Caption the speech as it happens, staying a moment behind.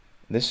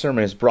This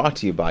sermon is brought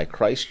to you by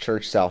Christ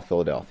Church South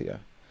Philadelphia,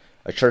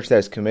 a church that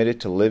is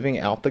committed to living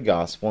out the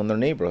gospel in their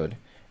neighborhood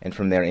and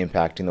from there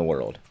impacting the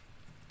world.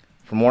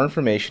 For more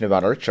information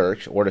about our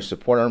church or to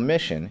support our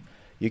mission,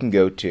 you can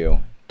go to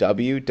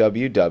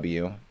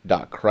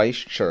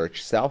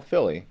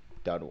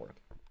www.christchurchsouthphilly.org.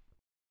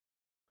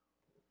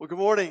 Well, good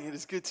morning. It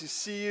is good to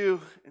see you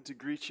and to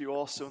greet you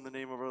also in the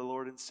name of our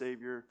Lord and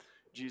Savior,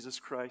 Jesus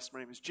Christ. My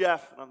name is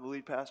Jeff, and I'm the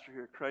lead pastor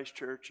here at Christ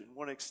Church, and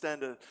want to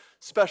extend a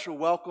special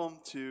welcome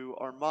to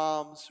our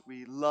moms.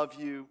 We love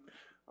you,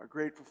 are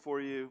grateful for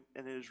you,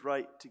 and it is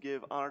right to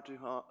give honor to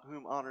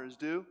whom honor is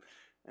due,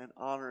 and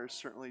honor is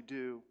certainly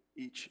due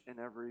each and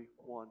every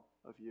one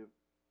of you.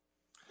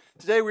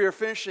 Today we are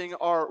finishing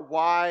our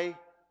Why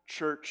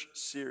Church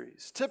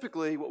series.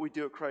 Typically, what we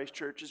do at Christ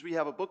Church is we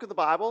have a book of the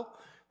Bible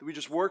that we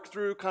just work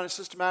through kind of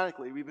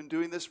systematically. We've been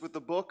doing this with the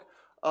book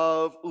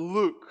of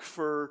Luke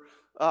for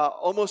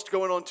almost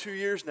going on 2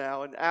 years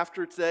now, and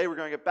after today we're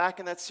going to get back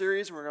in that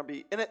series, and we're going to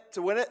be in it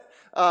to win it,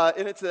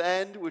 in it to the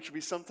end, which will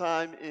be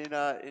sometime in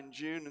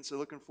June, and so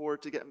looking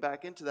forward to getting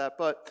back into that.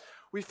 But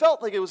we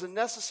felt like it was a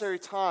necessary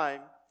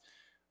time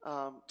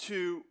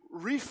to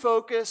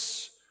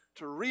refocus,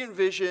 to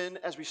re-envision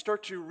as we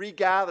start to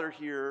regather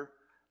here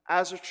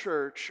as a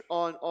church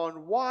on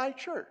why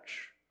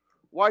church?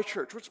 Why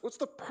church? What's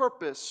the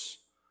purpose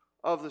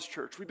of this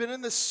church? We've been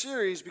in this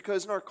series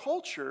because in our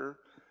culture,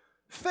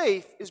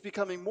 faith is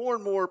becoming more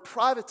and more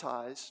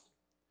privatized,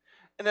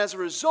 and as a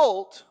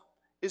result,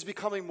 is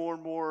becoming more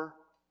and more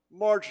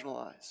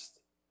marginalized.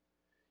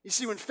 You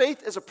see, when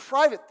faith is a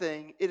private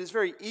thing, it is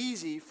very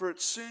easy for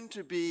it soon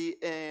to be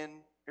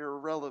an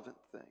irrelevant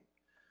thing.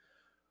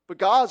 But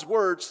God's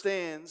word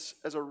stands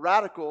as a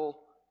radical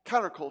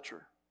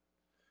counterculture.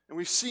 And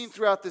we've seen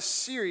throughout this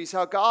series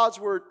how God's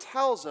word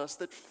tells us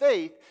that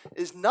faith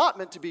is not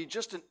meant to be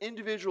just an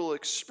individual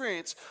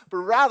experience, but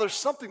rather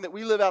something that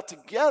we live out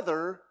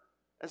together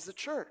as the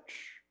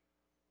church.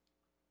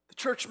 The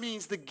church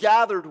means the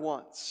gathered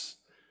ones.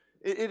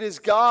 It is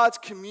God's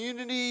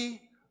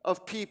community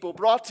of people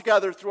brought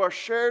together through our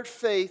shared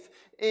faith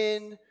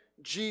in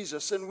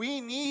Jesus. And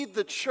we need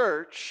the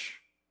church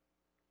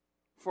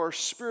for our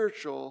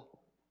spiritual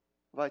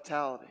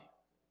vitality.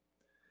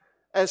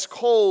 As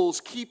coals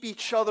keep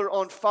each other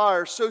on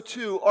fire, so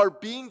too our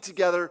being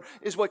together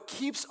is what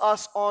keeps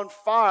us on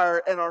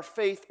fire and our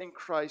faith in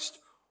Christ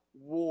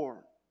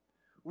warm.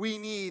 We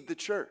need the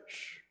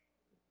church.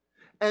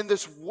 And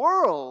this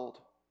world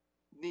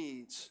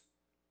needs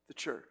the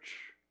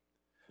church.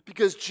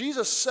 Because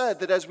Jesus said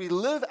that as we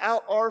live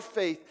out our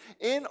faith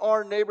in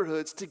our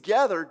neighborhoods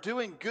together,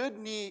 doing good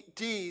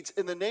deeds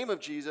in the name of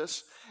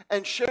Jesus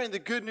and sharing the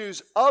good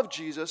news of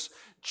Jesus,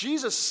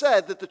 Jesus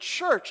said that the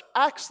church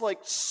acts like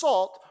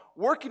salt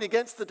working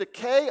against the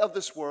decay of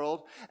this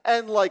world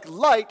and like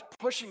light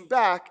pushing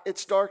back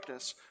its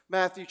darkness.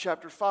 Matthew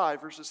chapter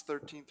 5, verses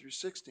 13 through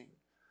 16.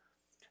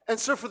 And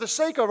so for the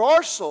sake of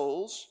our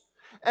souls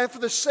and for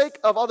the sake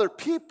of other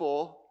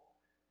people,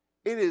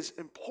 it is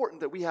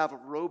important that we have a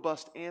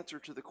robust answer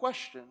to the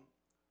question,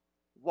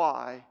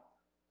 why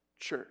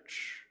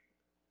church?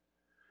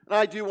 And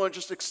I do want to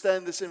just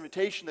extend this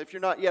invitation that if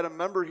you're not yet a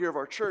member here of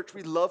our church,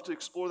 we'd love to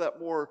explore that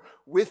more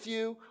with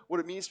you,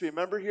 what it means to be a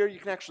member here. You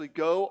can actually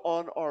go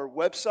on our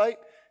website,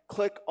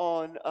 click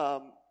on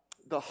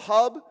the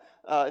hub,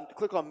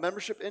 click on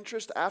membership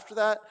interest after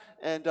that,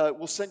 and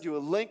we'll send you a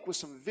link with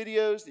some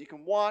videos that you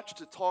can watch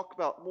to talk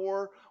about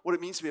more what it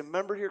means to be a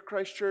member here at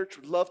Christ Church.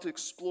 We'd love to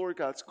explore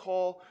God's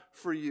call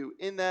for you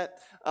in that.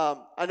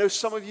 I know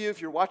some of you, if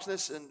you're watching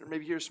this and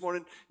maybe here this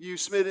morning, you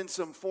submitted in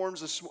some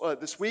forms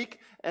this week,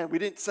 and we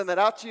didn't send that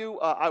out to you.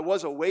 I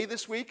was away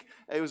this week.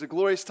 It was a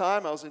glorious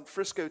time. I was in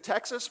Frisco,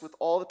 Texas with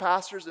all the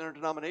pastors in our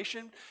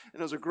denomination, and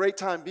it was a great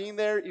time being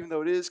there, even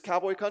though it is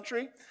cowboy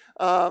country.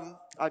 I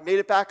made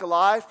it back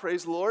alive,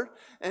 praise the Lord.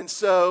 And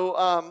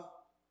so,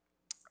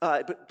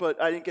 but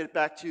I didn't get it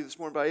back to you this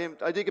morning. But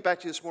I did get back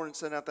to you this morning and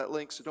send out that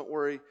link, so don't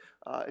worry.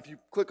 If you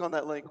click on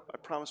that link, I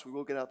promise we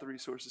will get out the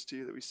resources to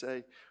you that we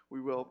say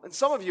we will. And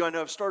some of you I know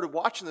have started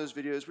watching those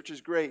videos, which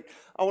is great.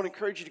 I want to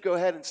encourage you to go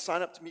ahead and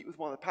sign up to meet with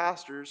one of the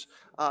pastors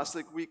so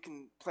that we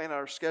can plan out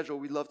our schedule.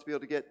 We'd love to be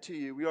able to get to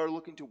you. We are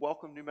looking to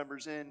welcome new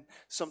members in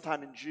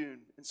sometime in June,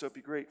 and so it'd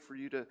be great for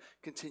you to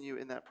continue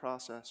in that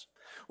process.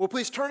 Well,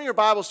 please turn your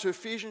Bibles to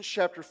Ephesians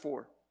chapter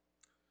 4.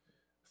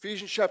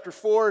 Ephesians chapter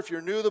 4, if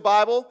you're new to the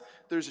Bible,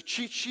 there's a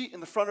cheat sheet in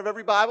the front of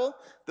every Bible.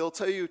 They'll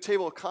tell you a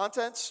table of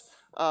contents.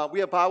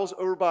 We have Bibles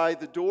over by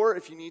the door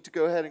if you need to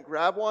go ahead and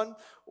grab one,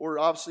 or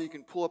obviously you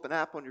can pull up an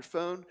app on your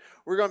phone.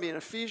 We're going to be in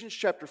Ephesians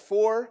chapter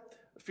 4.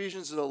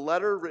 Ephesians is a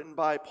letter written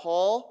by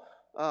Paul,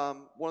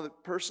 one of the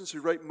persons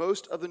who write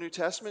most of the New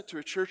Testament, to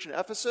a church in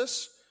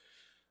Ephesus.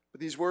 But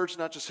these words,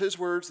 not just his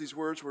words, these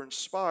words were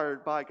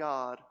inspired by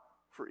God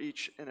for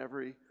each and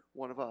every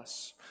one of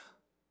us.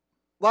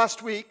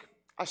 Last week,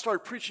 I started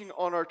preaching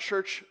on our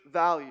church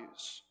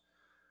values,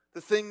 the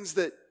things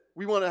that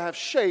we want to have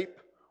shape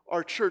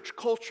our church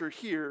culture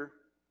here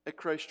at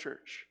Christ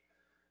Church.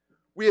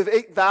 We have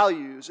 8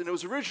 values, and it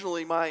was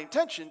originally my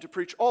intention to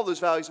preach all those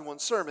values in one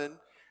sermon,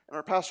 And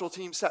our pastoral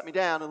team sat me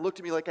down and looked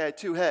at me like I had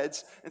two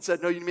heads and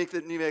said, no, you need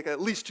to make at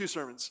least 2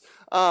 sermons.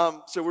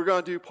 So we're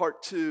going to do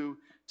part 2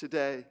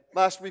 today.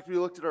 Last week we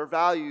looked at our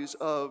values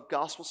of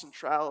gospel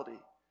centrality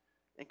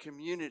and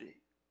community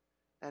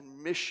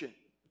and mission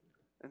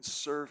and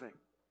serving.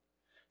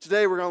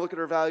 Today we're going to look at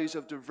our values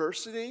of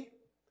diversity,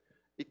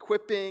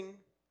 equipping,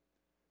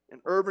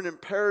 an urban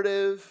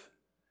imperative,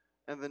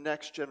 and the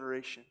next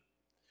generation.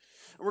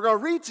 And we're going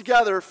to read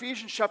together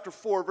Ephesians chapter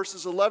 4,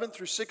 verses 11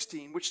 through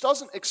 16, which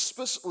doesn't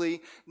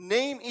explicitly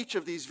name each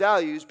of these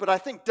values, but I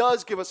think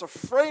does give us a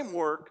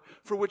framework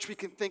for which we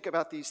can think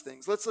about these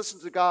things. Let's listen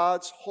to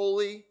God's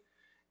holy,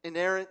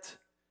 inerrant,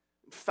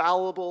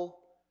 infallible,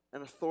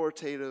 and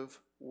authoritative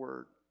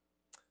word.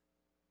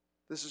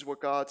 This is what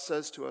God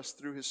says to us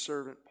through his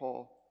servant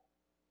Paul.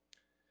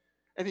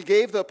 And he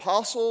gave the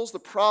apostles, the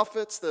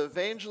prophets, the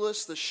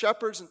evangelists, the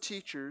shepherds, and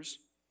teachers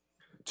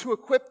to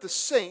equip the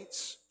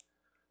saints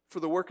for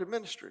the work of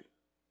ministry,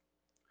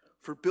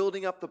 for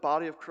building up the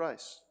body of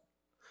Christ,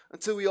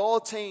 until we all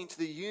attain to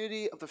the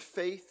unity of the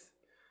faith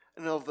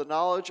and of the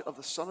knowledge of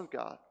the Son of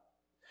God,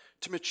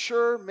 to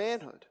mature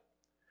manhood,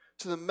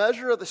 to the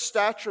measure of the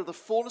stature of the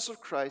fullness of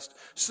Christ,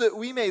 so that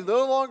we may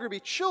no longer be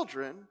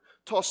children,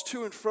 tossed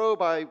to and fro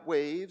by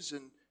waves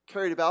and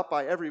carried about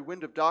by every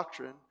wind of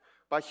doctrine,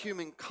 by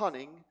human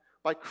cunning,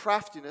 by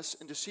craftiness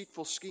and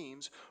deceitful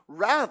schemes.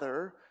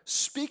 Rather,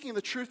 speaking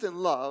the truth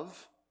in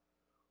love,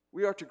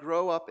 we are to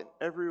grow up in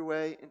every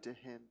way into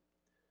him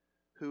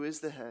who is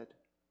the head,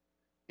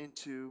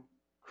 into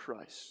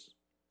Christ,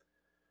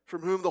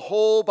 from whom the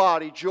whole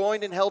body,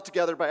 joined and held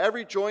together by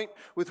every joint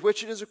with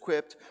which it is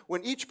equipped,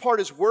 when each part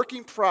is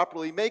working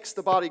properly, makes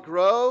the body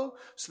grow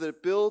so that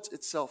it builds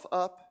itself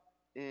up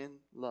in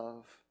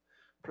love.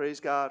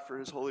 Praise God for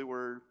his holy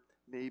word.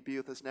 May he be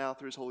with us now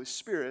through his Holy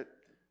Spirit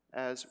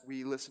as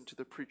we listen to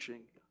the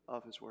preaching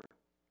of his word.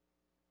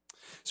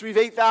 So we have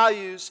 8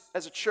 values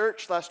as a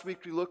church. Last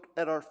week we looked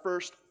at our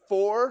first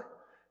 4.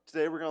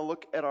 Today we're going to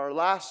look at our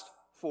last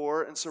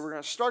 4. And so we're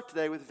going to start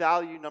today with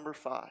value number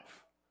 5,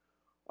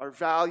 our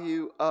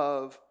value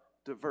of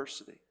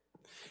diversity.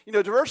 You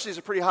know, diversity is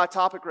a pretty hot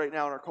topic right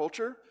now in our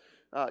culture.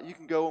 You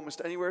can go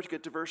almost anywhere to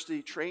get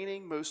diversity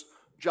training. Most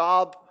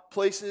job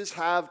places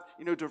have,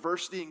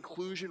 diversity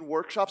inclusion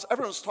workshops.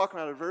 Everyone's talking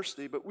about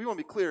diversity, but we want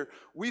to be clear.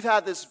 We've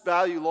had this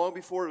value long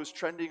before it was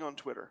trending on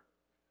Twitter.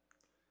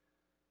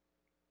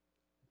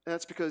 And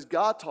that's because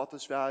God taught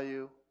this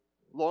value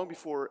long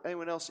before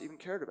anyone else even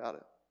cared about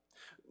it.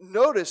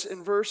 Notice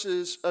in verse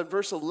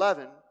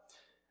 11,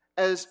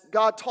 as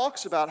God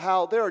talks about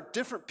how there are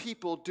different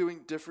people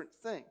doing different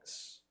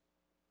things.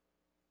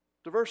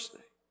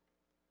 Diversity.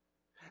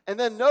 And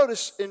then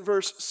notice in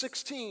verse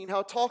 16 how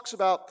it talks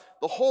about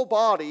the whole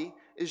body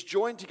is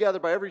joined together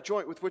by every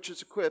joint with which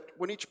it's equipped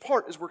when each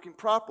part is working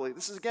properly.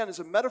 This is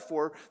a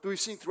metaphor that we've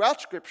seen throughout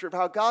Scripture of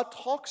how God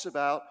talks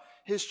about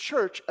his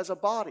church as a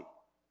body.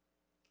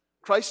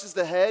 Christ is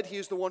the head. He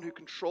is the one who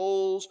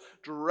controls,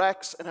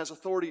 directs, and has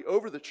authority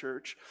over the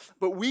church.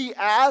 But we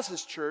as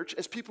his church,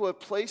 as people who have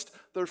placed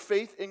their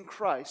faith in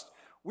Christ,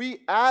 we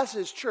as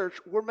his church,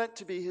 we're meant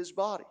to be his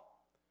body.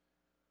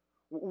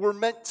 We're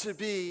meant to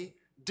be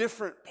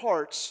different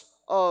parts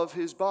of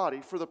his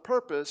body for the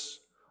purpose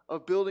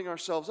of building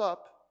ourselves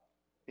up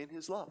in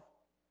his love.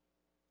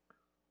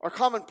 Our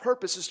common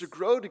purpose is to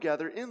grow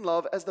together in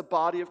love as the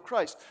body of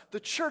Christ. The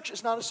church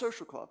is not a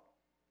social club.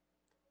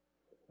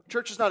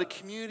 Church is not a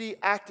community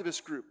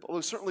activist group, although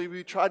certainly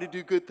we try to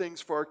do good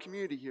things for our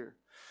community here.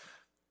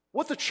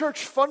 What the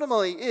church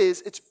fundamentally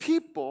is, it's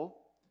people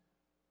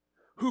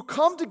who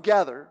come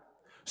together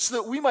so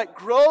that we might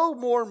grow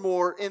more and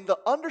more in the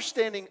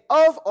understanding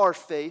of our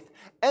faith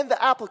and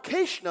the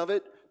application of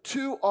it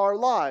to our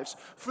lives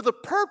for the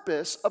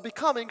purpose of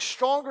becoming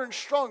stronger and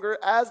stronger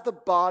as the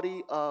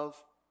body of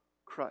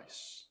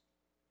Christ.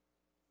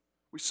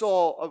 We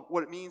saw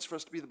what it means for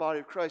us to be the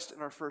body of Christ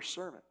in our first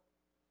sermon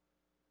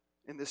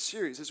in this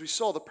series. As we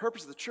saw, the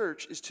purpose of the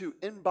church is to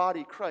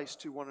embody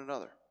Christ to one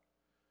another.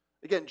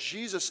 Again,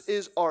 Jesus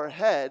is our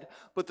head,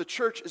 but the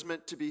church is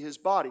meant to be his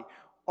body.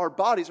 Our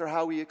bodies are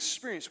how we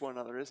experience one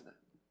another, isn't it?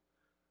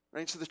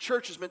 Right? So the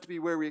church is meant to be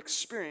where we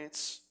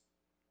experience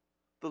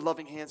the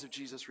loving hands of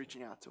Jesus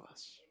reaching out to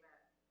us.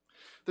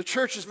 The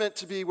church is meant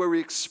to be where we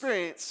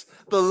experience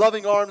the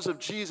loving arms of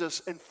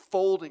Jesus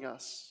enfolding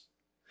us.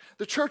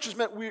 The church is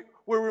meant where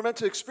we're meant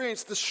to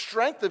experience the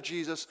strength of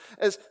Jesus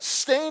as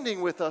standing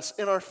with us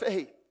in our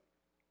faith.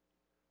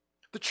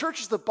 The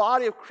church is the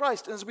body of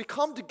Christ, and as we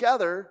come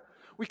together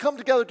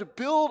to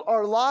build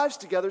our lives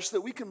together so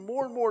that we can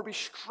more and more be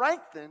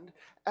strengthened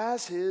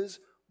as his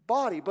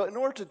body. But in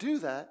order to do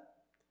that,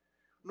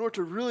 in order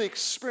to really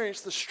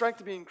experience the strength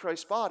of being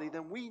Christ's body,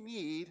 then we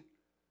need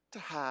to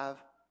have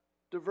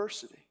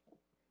diversity.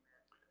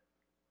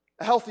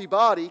 A healthy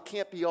body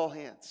can't be all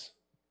hands.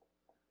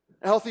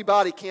 A healthy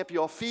body can't be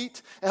all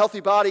feet. A healthy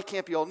body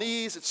can't be all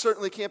knees. It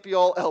certainly can't be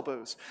all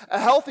elbows. A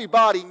healthy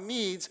body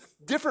needs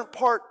different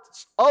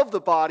parts of the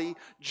body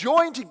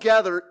joined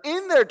together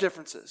in their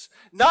differences,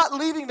 not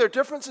leaving their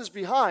differences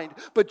behind,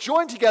 but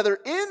joined together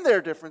in their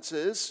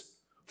differences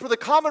for the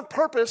common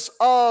purpose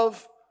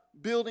of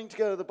building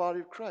together the body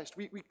of Christ.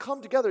 We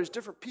come together as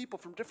different people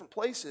from different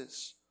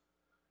places,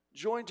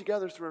 joined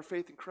together through our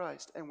faith in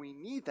Christ, and we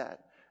need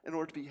that in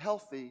order to be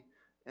healthy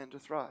and to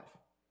thrive.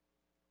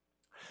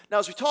 Now,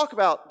 as we talk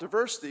about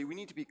diversity, we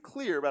need to be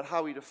clear about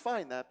how we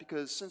define that,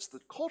 because since the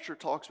culture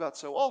talks about it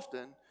so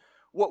often,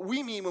 what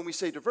we mean when we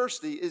say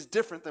diversity is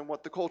different than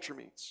what the culture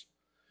means.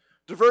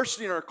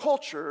 Diversity in our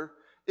culture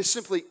is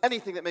simply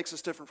anything that makes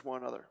us different from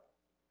one another.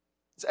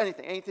 It's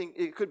anything.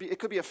 It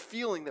could be a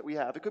feeling that we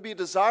have. It could be a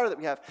desire that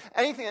we have.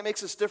 Anything that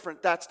makes us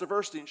different, that's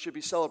diversity and should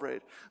be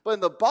celebrated. But in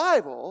the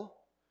Bible,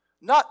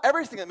 not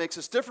everything that makes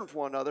us different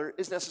from one another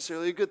is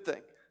necessarily a good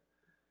thing.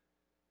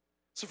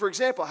 So for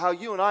example, how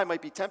you and I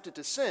might be tempted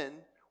to sin,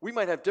 we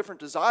might have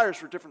different desires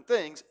for different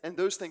things, and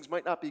those things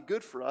might not be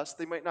good for us.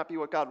 They might not be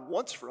what God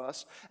wants for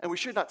us, and we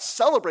should not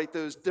celebrate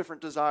those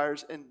different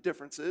desires and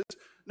differences.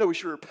 No, we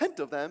should repent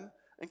of them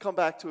and come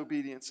back to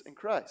obedience in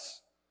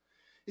Christ.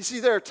 You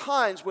see, there are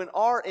times when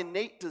our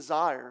innate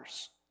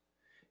desires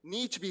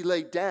need to be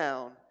laid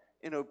down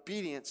in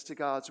obedience to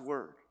God's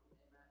word.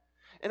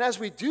 And as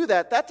we do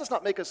that, that does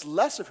not make us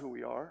less of who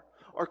we are.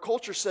 Our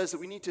culture says that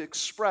we need to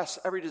express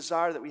every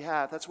desire that we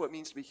have. That's what it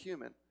means to be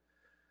human.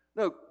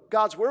 No,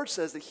 God's word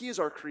says that he is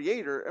our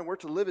creator and we're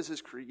to live as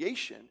his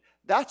creation.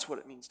 That's what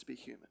it means to be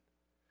human.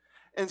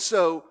 And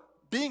so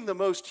being the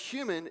most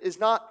human is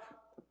not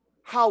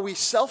how we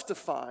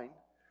self-define.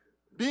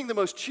 Being the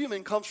most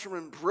human comes from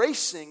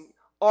embracing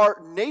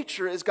our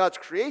nature as God's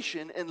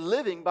creation and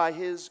living by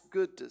his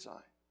good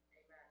design.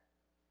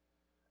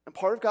 And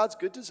part of God's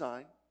good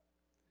design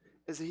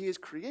is that he has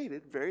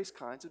created various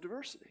kinds of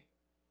diversity.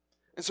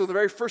 And so in the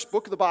very first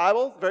book of the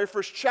Bible, the very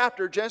first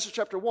chapter, Genesis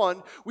chapter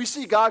 1, we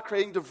see God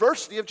creating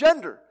diversity of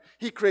gender.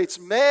 He creates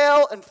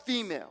male and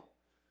female.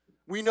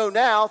 We know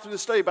now through the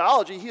study of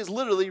biology, he has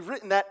literally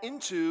written that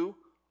into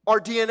our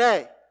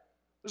DNA.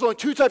 There's only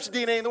two types of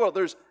DNA in the world.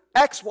 There's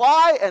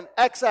XY and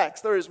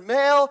XX. There is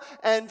male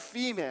and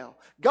female.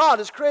 God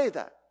has created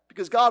that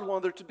because God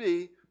wanted there to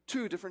be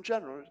two different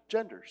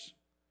genders.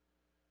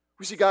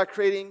 We see God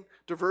creating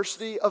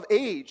diversity of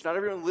age. Not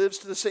everyone lives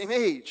to the same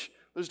age.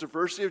 There's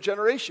diversity of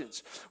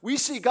generations. We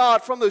see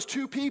God from those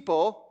two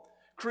people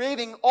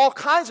creating all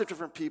kinds of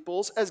different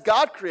peoples as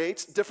God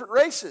creates different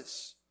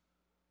races.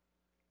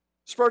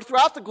 Spread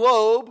throughout the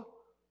globe,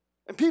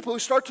 and people who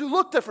start to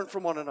look different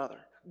from one another.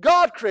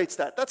 God creates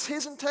that. That's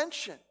his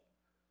intention.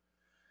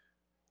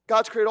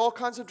 God's created all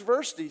kinds of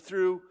diversity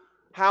through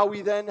how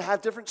we then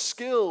have different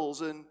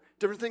skills and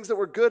different things that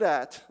we're good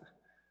at.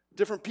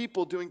 Different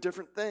people doing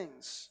different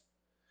things.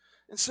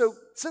 And so,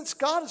 since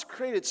God has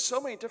created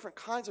so many different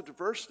kinds of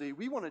diversity,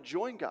 we want to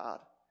join God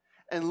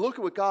and look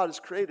at what God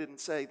has created and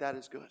say, that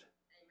is good. Amen.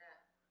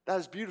 That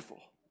is beautiful.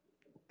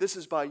 This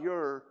is by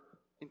your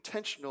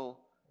intentional,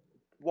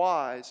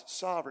 wise,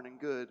 sovereign,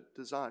 and good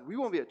design. We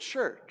want to be a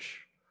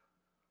church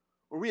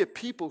where we have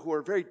people who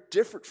are very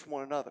different from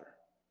one another.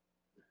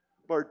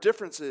 But our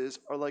differences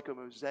are like a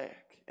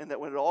mosaic. And that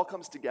when it all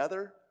comes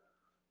together,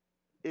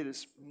 it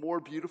is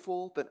more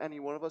beautiful than any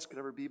one of us could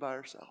ever be by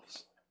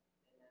ourselves.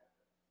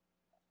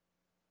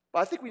 But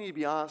I think we need to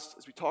be honest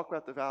as we talk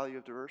about the value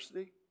of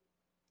diversity.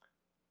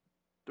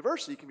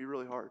 Diversity can be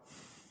really hard.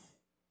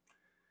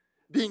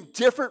 Being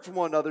different from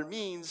one another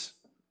means,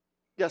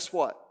 guess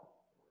what?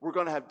 We're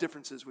going to have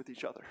differences with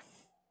each other.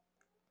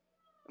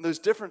 And those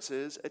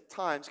differences at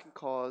times can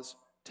cause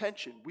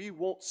tension. We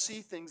won't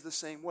see things the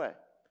same way.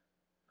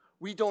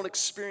 We don't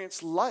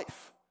experience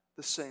life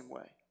the same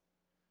way.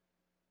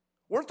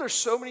 Weren't there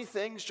so many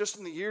things just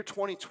in the year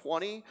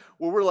 2020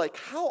 where we're like,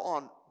 how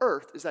on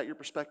earth is that your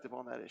perspective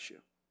on that issue?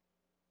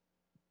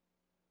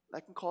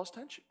 That can cause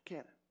tension,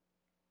 can't it?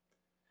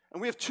 And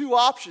we have two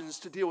options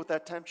to deal with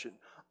that tension.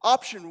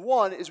 Option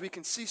one is we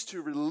can cease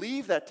to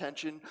relieve that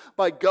tension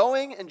by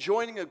going and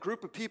joining a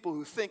group of people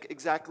who think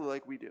exactly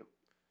like we do.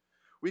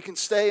 We can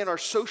stay in our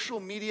social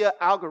media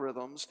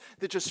algorithms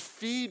that just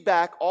feed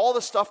back all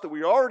the stuff that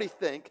we already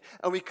think,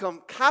 and we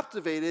become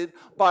captivated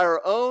by our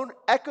own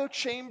echo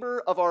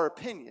chamber of our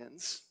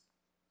opinions.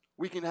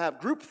 We can have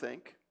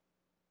groupthink,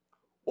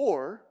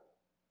 or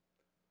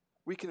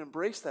we can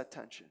embrace that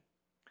tension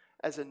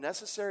as a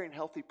necessary and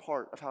healthy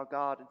part of how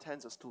God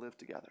intends us to live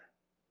together.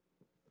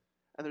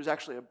 And there's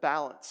actually a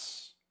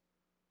balance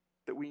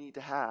that we need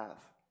to have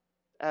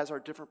as our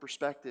different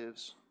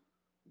perspectives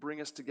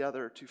bring us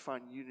together to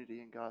find unity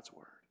in God's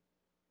word.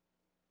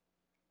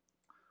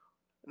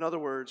 In other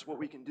words, what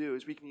we can do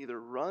is we can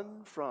either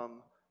run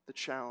from the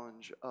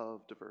challenge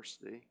of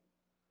diversity,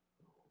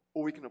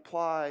 or we can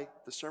apply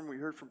the sermon we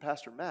heard from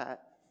Pastor Matt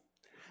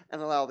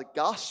and allow the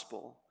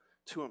gospel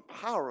to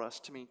empower us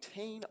to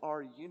maintain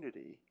our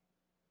unity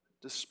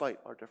despite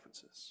our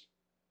differences.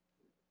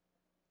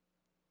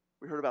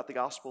 We heard about the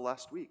gospel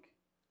last week.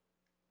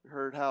 We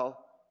heard how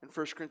in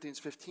 1 Corinthians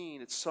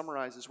 15 it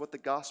summarizes what the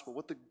gospel,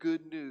 what the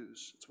good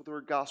news, it's what the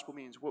word gospel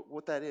means,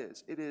 what that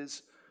is. It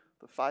is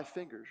the five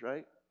fingers,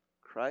 right?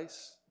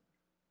 Christ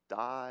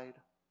died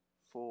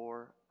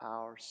for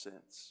our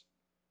sins.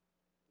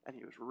 And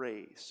he was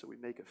raised, so we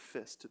make a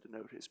fist to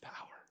denote his power.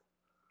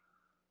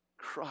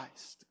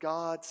 Christ.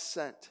 God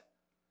sent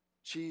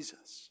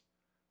Jesus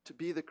to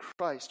be the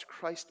Christ.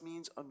 Christ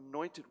means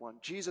anointed one.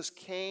 Jesus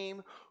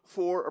came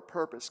for a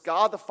purpose.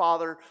 God the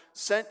Father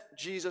sent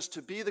Jesus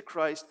to be the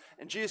Christ,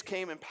 and Jesus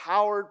came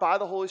empowered by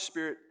the Holy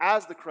Spirit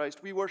as the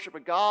Christ. We worship a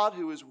God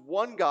who is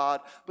one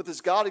God, but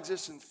this God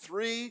exists in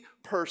three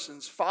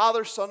persons,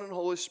 Father, Son, and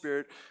Holy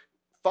Spirit.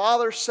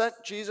 Father sent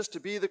Jesus to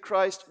be the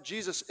Christ.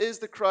 Jesus is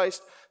the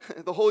Christ.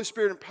 The Holy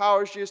Spirit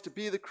empowers Jesus to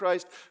be the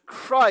Christ.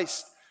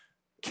 Christ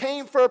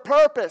came for a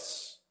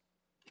purpose.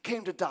 He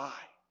came to die.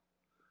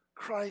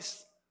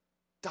 Christ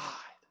died.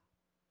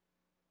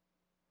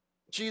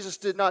 Jesus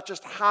did not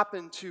just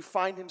happen to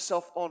find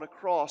himself on a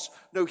cross.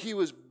 No, he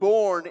was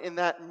born in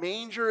that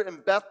manger in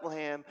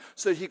Bethlehem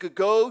so that he could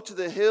go to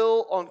the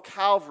hill on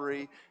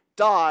Calvary,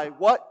 die,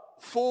 what?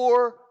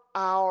 For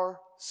our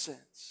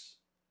sins.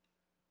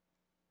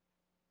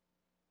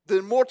 The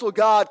immortal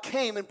God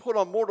came and put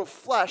on mortal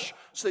flesh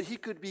so that he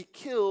could be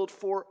killed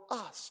for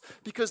us.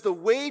 Because the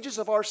wages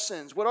of our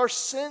sins, what our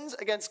sins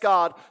against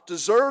God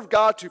deserve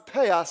God to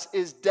pay us,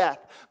 is death.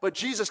 But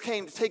Jesus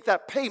came to take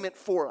that payment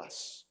for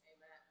us.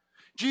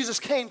 Jesus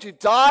came to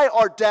die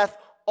our death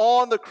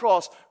on the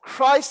cross.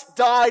 Christ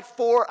died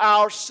for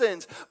our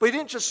sins. But he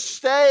didn't just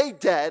stay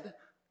dead.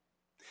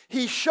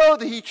 He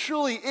showed that he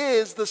truly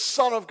is the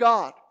Son of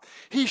God.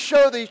 He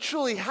showed that he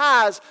truly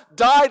has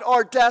died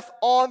our death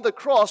on the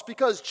cross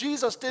because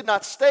Jesus did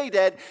not stay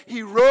dead.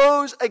 He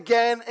rose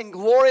again in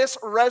glorious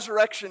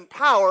resurrection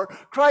power.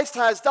 Christ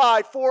has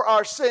died for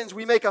our sins.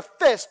 We make a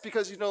fist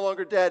because he's no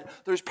longer dead.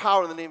 There's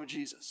power in the name of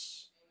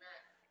Jesus.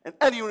 Amen.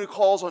 And anyone who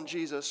calls on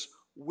Jesus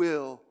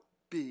will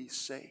be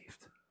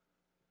saved.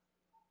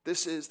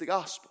 This is the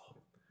gospel.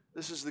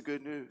 This is the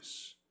good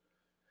news.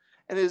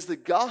 And it is the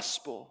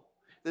gospel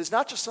that is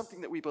not just something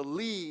that we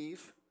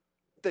believe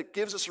that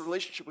gives us a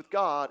relationship with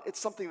God. It's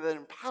something that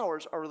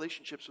empowers our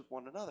relationships with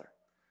one another.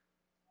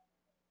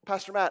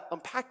 Pastor Matt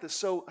unpacked this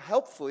so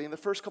helpfully in the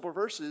first couple of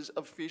verses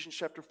of Ephesians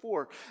chapter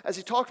 4 as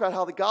he talked about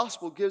how the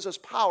gospel gives us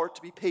power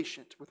to be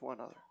patient with one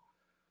another.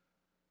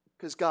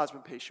 Because God's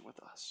been patient with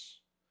us.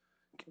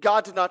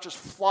 God did not just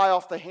fly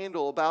off the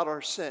handle about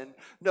our sin.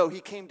 No,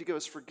 he came to give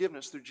us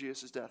forgiveness through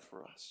Jesus' death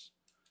for us.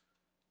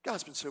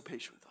 God's been so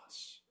patient with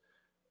us.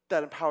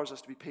 That empowers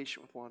us to be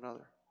patient with one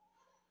another.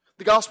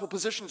 The gospel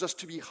positions us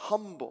to be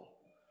humble.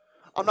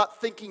 I'm not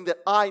thinking that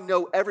I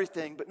know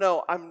everything, but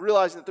no, I'm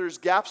realizing that there's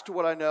gaps to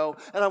what I know,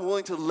 and I'm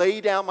willing to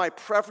lay down my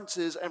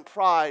preferences and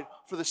pride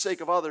for the sake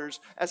of others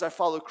as I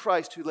follow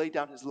Christ who laid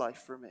down his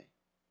life for me.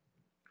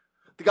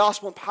 The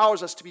gospel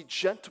empowers us to be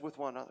gentle with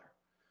one another.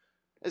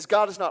 As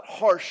God is not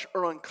harsh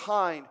or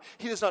unkind,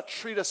 he does not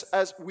treat us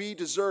as we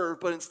deserve,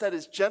 but instead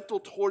is gentle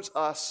towards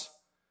us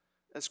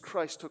as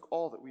Christ took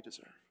all that we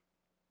deserve.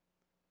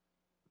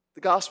 The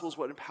gospel is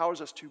what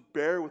empowers us to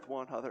bear with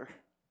one another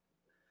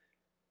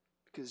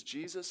because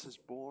Jesus has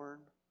borne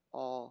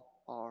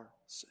all our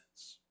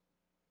sins.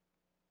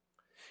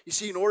 You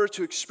see, in order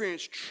to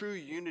experience true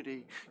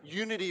unity,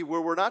 unity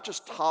where we're not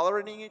just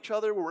tolerating each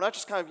other, where we're not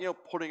just kind of,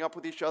 putting up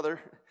with each other,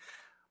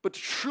 but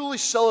truly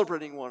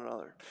celebrating one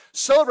another.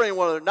 Celebrating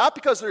one another, not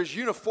because there's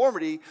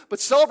uniformity,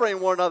 but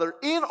celebrating one another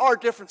in our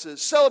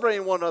differences,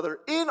 celebrating one another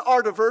in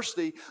our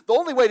diversity. The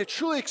only way to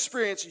truly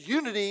experience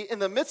unity in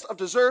the midst of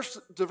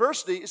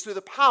diversity is through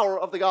the power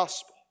of the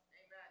gospel.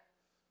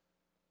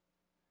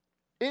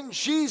 Amen. In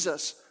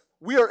Jesus,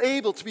 we are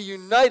able to be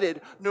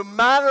united no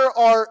matter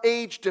our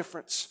age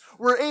difference.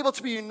 We're able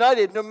to be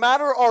united no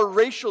matter our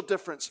racial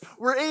difference.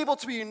 We're able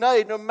to be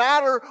united no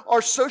matter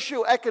our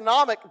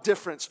socioeconomic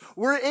difference.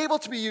 We're able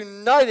to be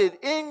united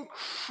in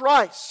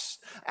Christ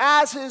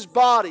as his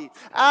body,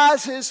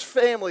 as his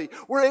family.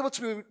 We're able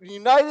to be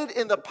united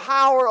in the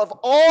power of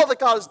all that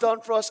God has done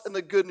for us and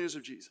the good news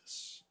of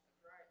Jesus.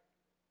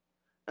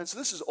 And so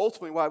this is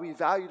ultimately why we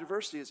value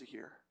diversity as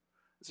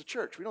a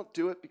church. We don't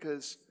do it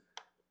because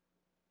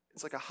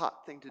it's like a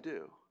hot thing to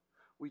do.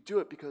 We do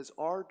it because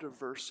our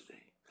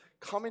diversity,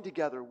 coming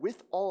together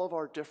with all of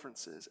our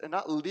differences and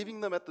not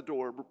leaving them at the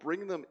door, but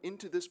bringing them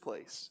into this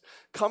place,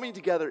 coming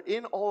together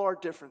in all our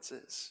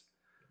differences,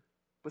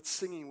 but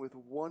singing with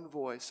one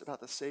voice about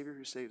the Savior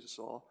who saves us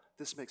all,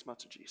 this makes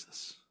much of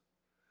Jesus.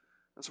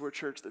 And so we're a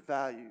church that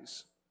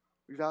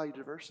we value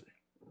diversity.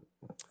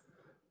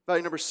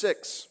 Value number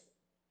 6,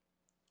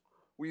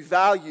 we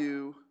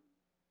value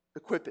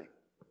equipping.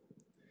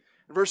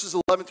 In verses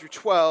 11 through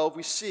 12,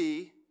 we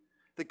see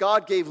that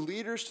God gave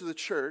leaders to the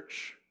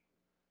church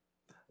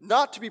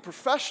not to be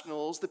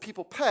professionals that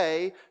people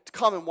pay to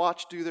come and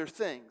watch do their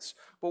things.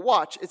 But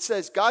watch, it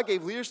says God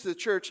gave leaders to the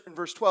church in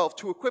verse 12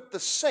 to equip the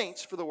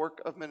saints for the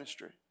work of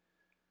ministry.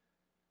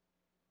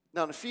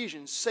 Now in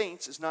Ephesians,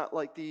 saints is not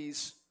like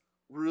these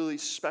really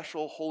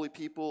special holy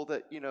people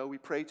that, we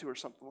pray to or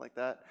something like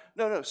that.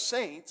 No,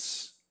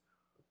 saints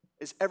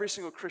is every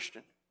single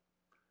Christian.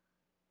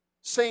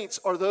 Saints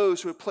are those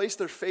who have placed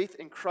their faith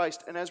in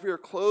Christ, and as we are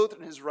clothed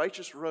in his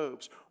righteous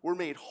robes, we're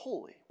made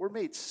holy. We're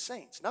made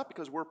saints, not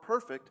because we're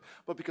perfect,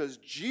 but because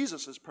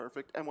Jesus is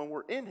perfect, and when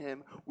we're in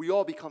him, we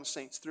all become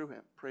saints through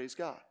him. Praise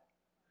God.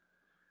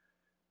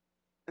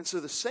 And so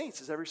the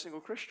saints is every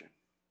single Christian.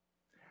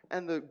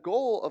 And the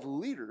goal of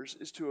leaders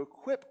is to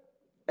equip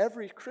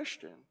every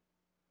Christian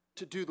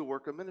to do the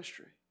work of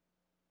ministry.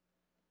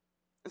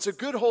 And so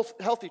good,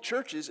 healthy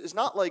churches is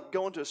not like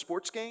going to a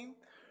sports game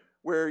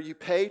where you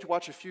pay to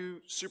watch a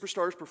few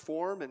superstars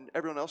perform and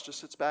everyone else just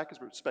sits back as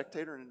a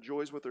spectator and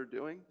enjoys what they're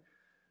doing.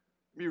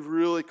 Be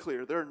really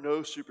clear, there are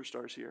no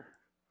superstars here.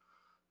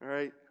 All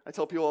right? I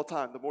tell people all the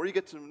time, the more you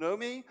get to know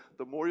me,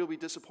 the more you'll be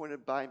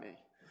disappointed by me.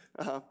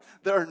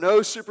 There are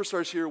no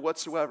superstars here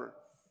whatsoever.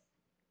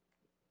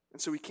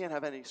 And so we can't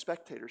have any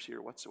spectators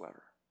here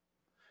whatsoever.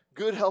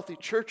 Good, healthy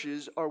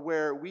churches are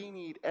where we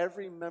need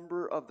every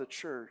member of the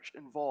church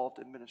involved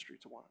in ministry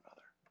to one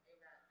another.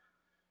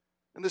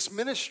 And this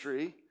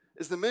ministry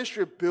is the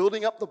ministry of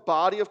building up the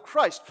body of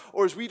Christ.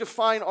 Or as we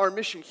define our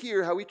mission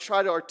here, how we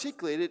try to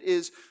articulate it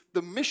is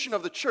the mission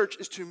of the church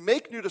is to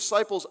make new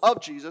disciples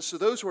of Jesus. So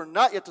those who are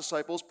not yet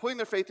disciples, putting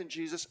their faith in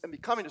Jesus and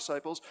becoming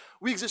disciples,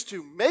 we exist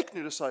to make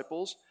new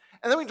disciples.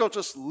 And then we don't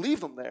just leave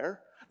them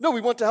there. No,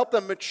 we want to help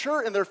them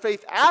mature in their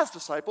faith as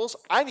disciples.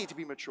 I need to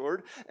be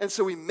matured. And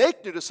so we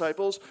make new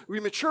disciples,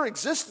 we mature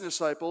existing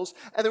disciples,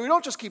 and then we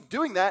don't just keep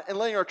doing that and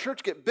letting our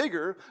church get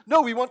bigger.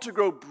 No, we want to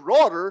grow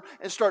broader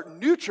and start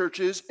new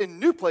churches in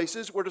new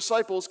places where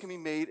disciples can be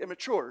made and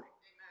matured.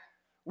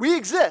 We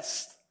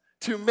exist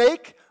to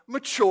make,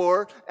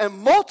 mature, and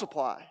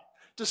multiply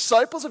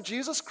disciples of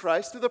Jesus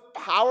Christ through the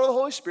power of the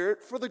Holy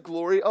Spirit for the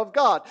glory of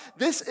God.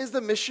 This is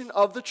the mission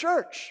of the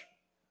church.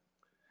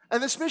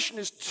 And this mission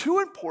is too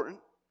important.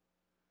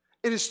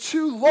 It is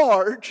too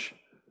large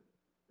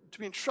to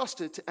be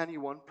entrusted to any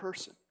one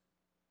person.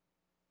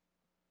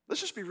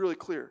 Let's just be really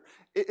clear.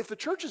 If the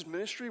church's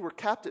ministry were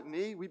capped at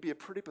me, we'd be a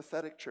pretty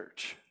pathetic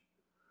church.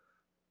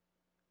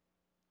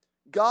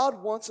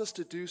 God wants us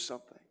to do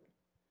something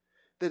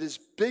that is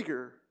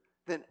bigger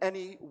than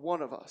any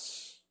one of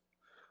us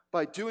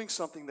by doing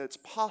something that's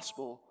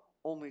possible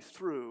only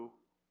through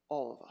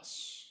all of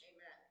us.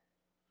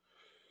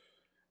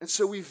 And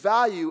so we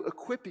value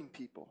equipping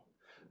people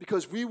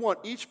because we want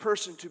each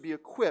person to be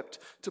equipped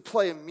to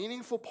play a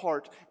meaningful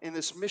part in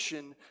this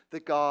mission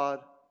that God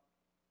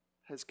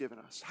has given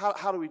us.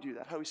 How do we do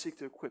that? How do we seek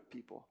to equip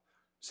people?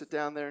 Sit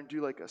down there and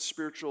do like a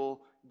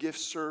spiritual gift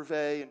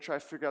survey and try to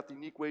figure out the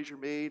unique ways you're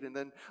made and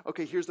then,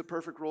 okay, here's the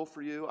perfect role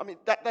for you. I mean,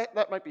 that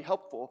might be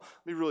helpful.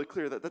 Let me be really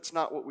clear that that's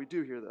not what we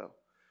do here, though.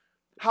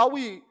 How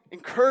we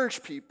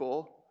encourage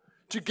people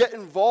to get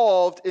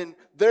involved in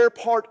their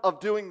part of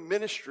doing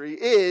ministry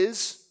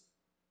is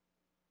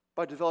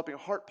by developing a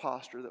heart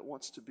posture that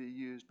wants to be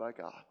used by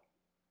God.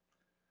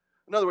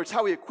 In other words,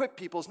 how we equip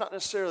people is not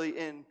necessarily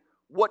in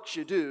what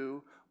you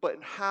do, but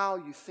in how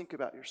you think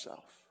about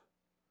yourself.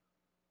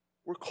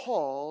 We're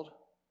called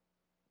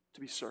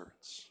to be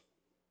servants.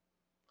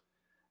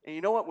 And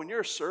you know what? When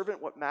you're a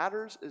servant, what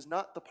matters is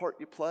not the part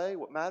you play.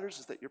 What matters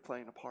is that you're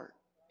playing a part.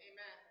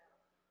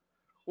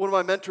 One of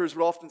my mentors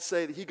would often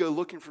say that he'd go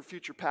looking for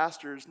future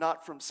pastors,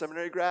 not from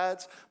seminary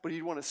grads, but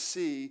he'd want to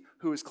see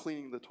who is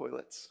cleaning the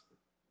toilets.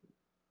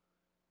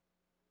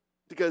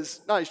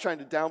 Because now he's trying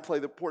to downplay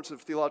the importance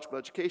of theological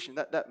education.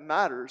 That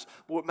matters.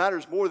 But what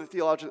matters more than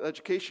theological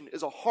education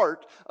is a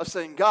heart of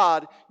saying,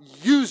 God,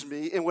 use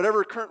me in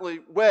whatever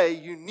currently way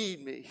you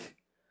need me.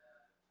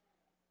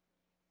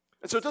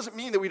 And so it doesn't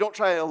mean that we don't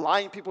try to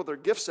align people with their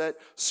gift set.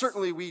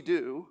 Certainly we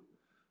do.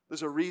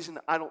 There's a reason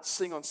I don't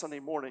sing on Sunday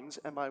mornings,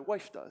 and my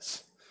wife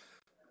does.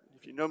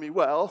 If you know me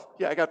well,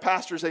 yeah, I got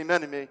pastors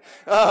amen to me.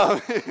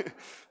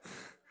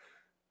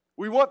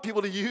 We want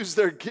people to use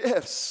their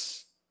gifts.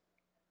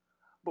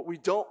 But we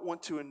don't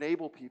want to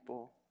enable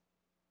people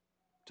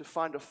to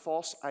find a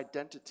false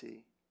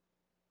identity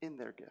in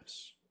their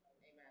gifts.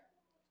 Amen.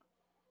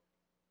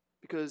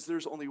 Because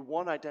there's only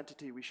one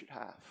identity we should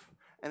have,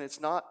 and it's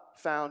not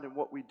found in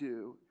what we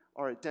do.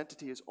 Our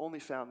identity is only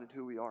found in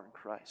who we are in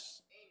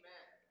Christ.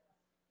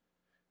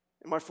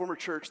 Amen. In my former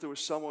church, there was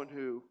someone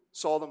who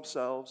saw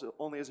themselves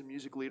only as a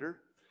music leader,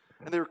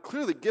 and they were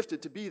clearly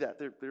gifted to be that.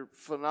 They're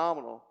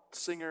phenomenal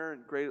singer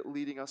and great at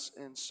leading us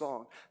in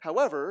song.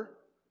 However,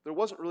 there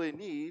wasn't really a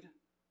need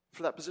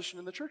for that position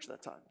in the church at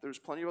that time. There was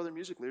plenty of other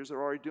music leaders that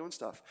were already doing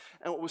stuff.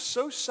 And what was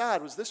so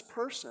sad was this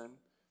person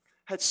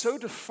had so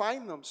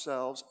defined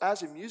themselves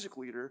as a music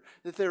leader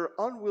that they were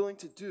unwilling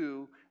to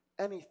do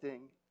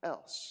anything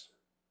else.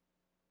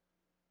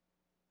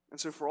 And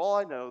so for all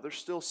I know, they're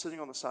still sitting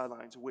on the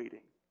sidelines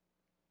waiting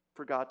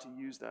for God to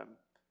use them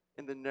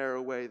in the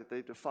narrow way that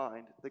they've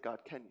defined that God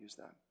can use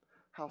them.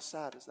 How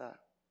sad is that?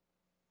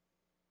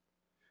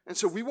 And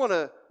so we want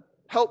to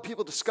help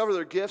people discover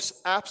their gifts?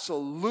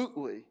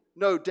 Absolutely,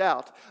 no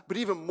doubt. But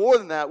even more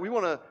than that, we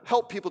want to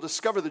help people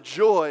discover the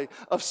joy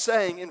of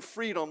saying in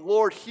freedom,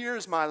 Lord,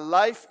 here's my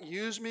life.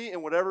 Use me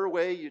in whatever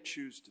way you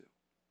choose to.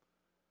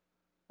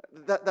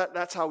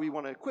 That's how we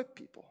want to equip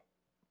people.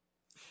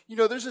 You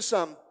know, there's this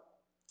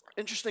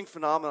interesting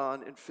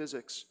phenomenon in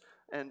physics,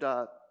 and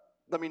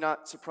let me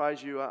not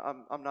surprise you,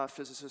 I'm not a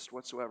physicist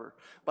whatsoever.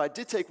 But I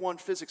did take one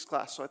physics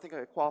class, so I think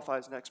I qualify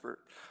as an expert.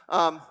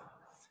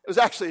 It was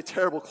actually a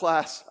terrible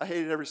class. I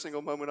hated every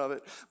single moment of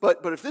it.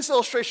 But if this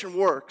illustration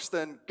works,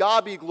 then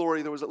God be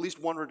glory, there was at least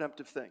one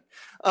redemptive thing.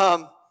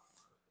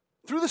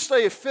 Through the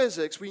study of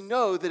physics, we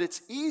know that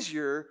it's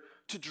easier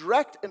to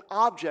direct an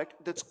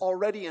object that's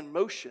already in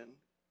motion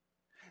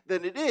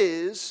than it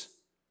is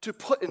to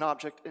put an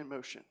object in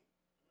motion.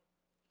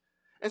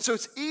 And so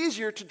it's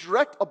easier to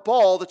direct a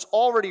ball that's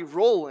already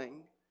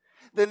rolling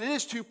than it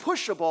is to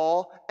push a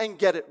ball and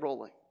get it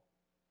rolling.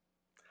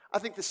 I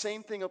think the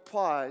same thing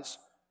applies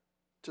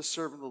to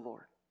serving the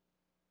Lord.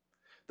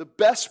 The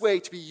best way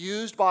to be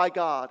used by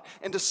God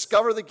and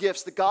discover the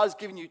gifts that God has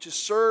given you to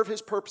serve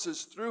his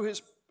purposes through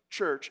his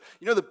church,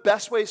 you know the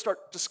best way to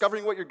start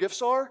discovering what your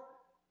gifts are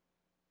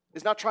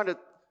is not trying to,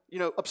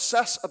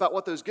 obsess about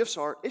what those gifts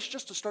are. It's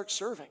just to start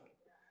serving.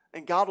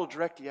 And God will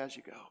direct you as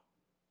you go.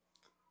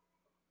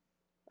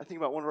 I think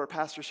about one of our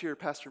pastors here,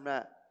 Pastor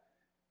Matt.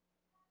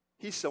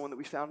 He's someone that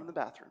we found in the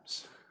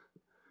bathrooms.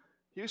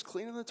 He was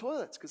cleaning the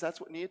toilets because that's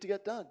what needed to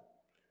get done.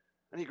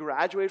 And he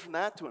graduated from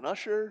that to an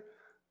usher,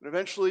 and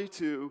eventually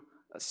to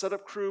a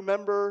setup crew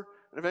member,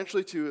 and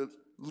eventually to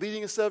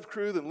leading a setup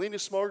crew, then leading a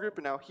small group,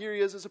 and now here he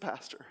is as a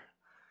pastor.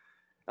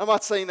 I'm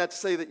not saying that to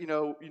say that,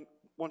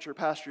 once you're a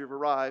pastor, you've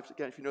arrived.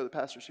 Again, if you know the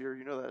pastors here,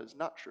 you know that is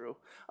not true.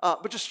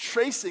 But just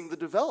tracing the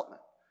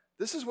development.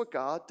 This is what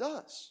God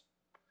does.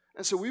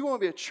 And so we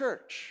want to be a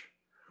church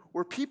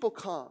where people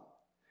come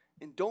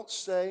and don't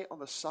stay on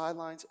the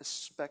sidelines as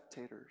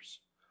spectators,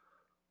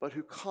 but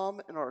who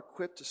come and are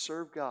equipped to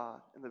serve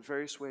God in the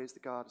various ways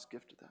that God has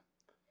gifted them.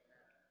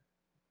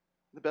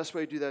 The best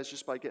way to do that is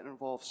just by getting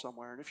involved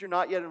somewhere. And if you're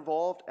not yet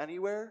involved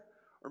anywhere,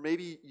 or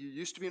maybe you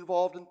used to be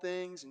involved in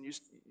things and you're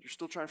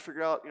still trying to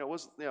figure out,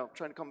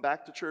 trying to come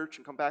back to church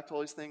and come back to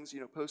all these things,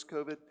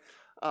 post-COVID,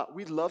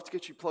 we'd love to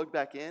get you plugged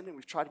back in, and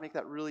we've tried to make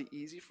that really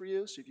easy for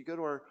you. So if you go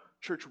to our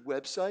church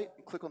website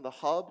and click on the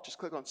hub, just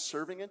click on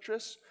serving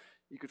interests,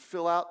 you could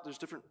fill out, there's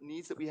different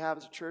needs that we have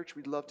as a church.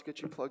 We'd love to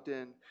get you plugged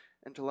in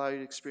and to allow you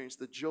to experience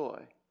the joy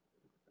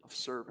of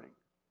serving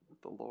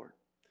the Lord.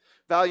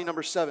 Value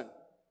number 7.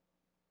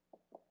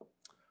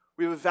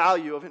 We have a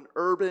value of an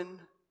urban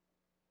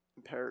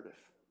imperative.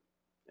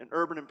 An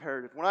urban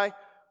imperative. When I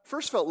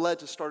first felt led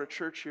to start a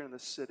church here in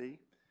this city,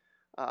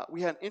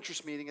 we had an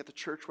interest meeting at the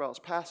church where I was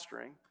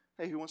pastoring.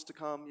 Hey, who wants to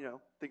come,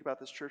 think about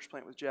this church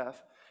plant with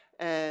Jeff?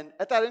 And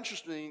at that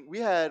interest meeting, we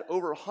had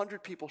over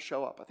 100 people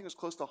show up. I think it was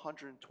close to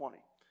 120.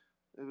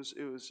 It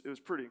was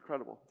pretty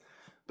incredible.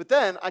 But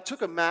then I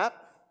took a map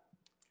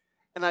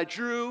and I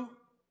drew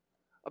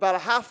about a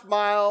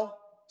half-mile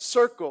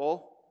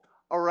circle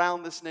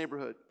around this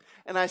neighborhood.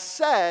 And I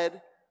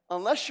said,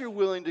 unless you're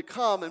willing to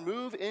come and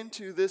move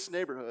into this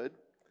neighborhood,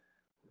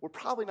 we're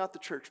probably not the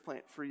church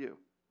plant for you.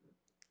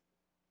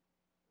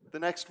 The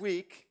next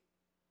week,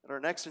 at our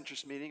next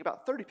interest meeting,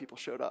 about 30 people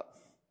showed up.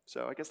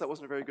 So I guess that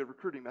wasn't a very good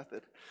recruiting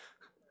method.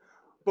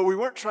 But we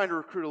weren't trying to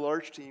recruit a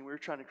large team. We were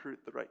trying to recruit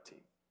the right team.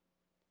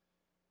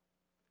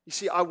 You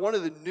see, I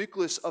wanted the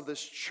nucleus of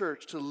this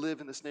church to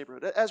live in this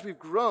neighborhood. As we've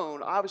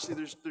grown, obviously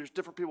there's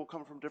different people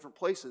coming from different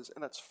places,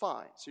 and that's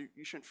fine. So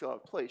you shouldn't feel out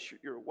of place.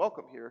 You're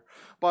welcome here.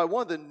 But I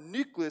wanted the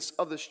nucleus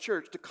of this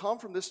church to come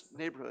from this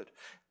neighborhood.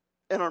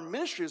 And our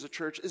ministry as a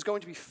church is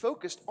going to be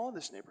focused on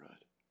this neighborhood.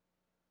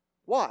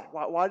 Why?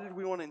 Why did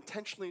we want to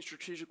intentionally and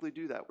strategically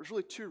do that? There's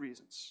really 2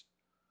 reasons.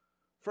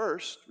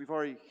 First, we've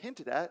already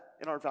hinted at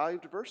in our value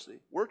of diversity.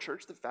 We're a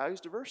church that values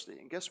diversity.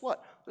 And guess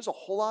what? There's a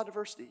whole lot of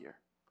diversity here.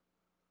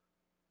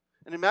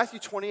 And in Matthew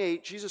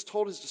 28, Jesus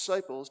told his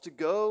disciples to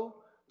go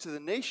to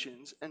the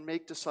nations and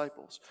make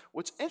disciples.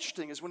 What's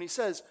interesting is when he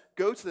says,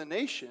 go to the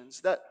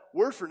nations, that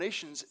word for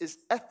nations is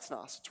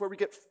ethnos. It's where we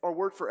get our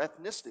word for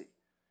ethnicity.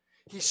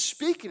 He's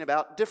speaking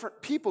about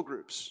different people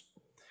groups.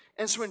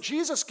 And so when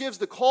Jesus gives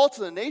the call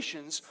to the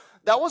nations,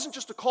 that wasn't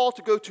just a call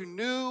to go to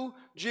new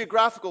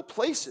geographical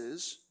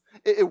places.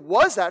 It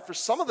was that for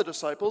some of the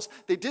disciples.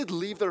 They did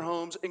leave their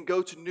homes and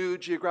go to new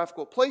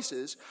geographical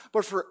places.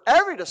 But for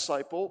every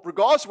disciple,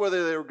 regardless of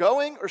whether they were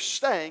going or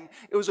staying,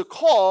 it was a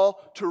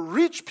call to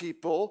reach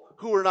people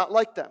who were not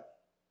like them.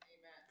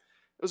 Amen.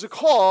 It was a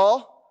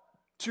call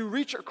to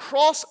reach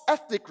across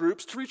ethnic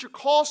groups, to reach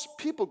across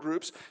people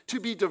groups,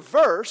 to be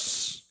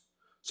diverse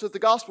so that the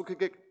gospel could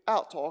get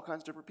out to all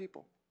kinds of different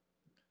people.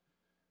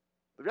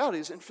 The reality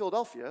is, in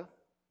Philadelphia,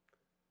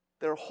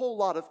 there are a whole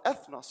lot of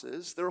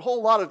ethnoses, there are a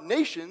whole lot of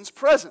nations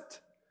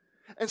present.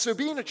 And so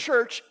being a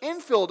church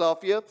in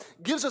Philadelphia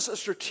gives us a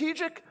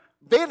strategic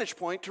vantage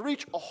point to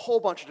reach a whole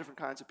bunch of different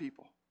kinds of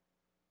people.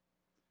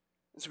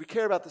 And so we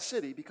care about the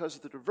city because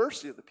of the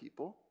diversity of the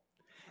people,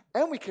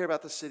 and we care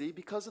about the city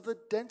because of the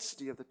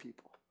density of the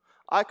people.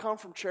 I come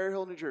from Cherry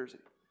Hill, New Jersey.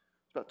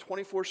 It's about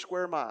 24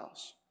 square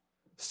miles.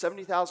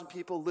 70,000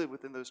 people live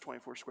within those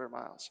 24 square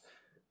miles.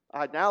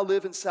 I now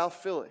live in South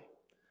Philly.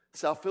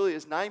 South Philly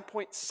is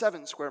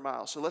 9.7 square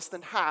miles, so less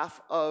than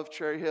half of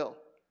Cherry Hill.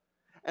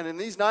 And in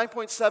these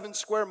 9.7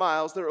 square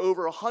miles, there are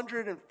over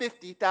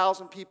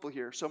 150,000 people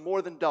here, so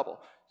more than double.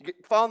 You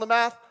follow the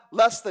math?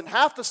 Less than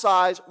half the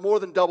size,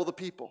 more than double the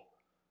people.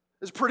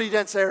 It's a pretty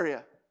dense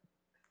area.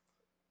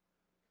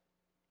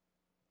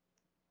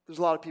 There's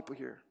a lot of people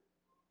here.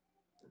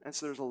 And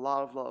so there's a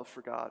lot of love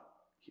for God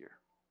here.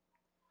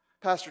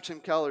 Pastor Tim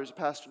Keller is a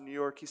pastor in New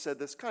York. He said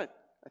this kind of,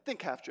 I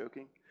think, half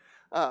joking.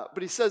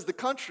 But he says the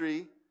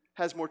country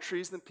has more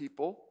trees than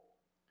people.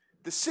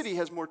 The city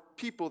has more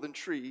people than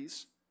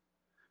trees.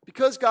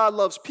 Because God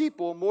loves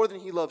people more than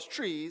he loves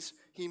trees,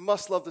 he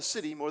must love the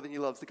city more than he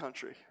loves the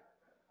country.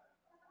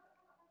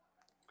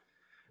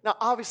 Now,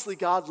 obviously,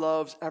 God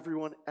loves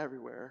everyone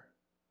everywhere.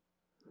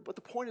 But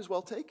the point is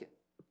well taken.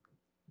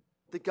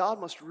 That God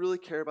must really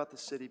care about the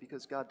city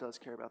because God does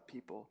care about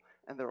people.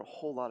 And there are a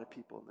whole lot of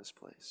people in this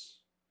place.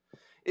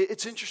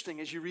 It's interesting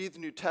as you read the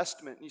New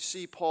Testament and you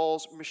see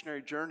Paul's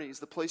missionary journeys,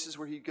 the places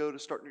where he'd go to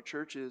start new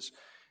churches.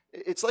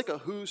 It's like a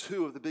who's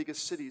who of the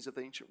biggest cities of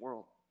the ancient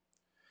world.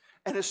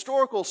 And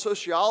historical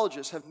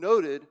sociologists have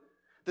noted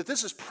that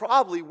this is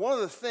probably one of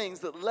the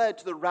things that led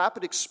to the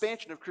rapid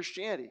expansion of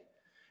Christianity.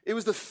 It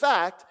was the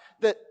fact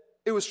that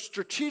it was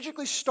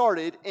strategically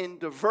started in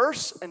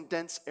diverse and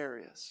dense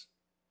areas.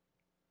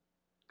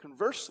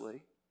 Conversely,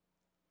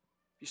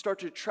 if you start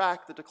to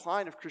track the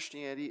decline of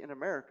Christianity in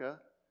America,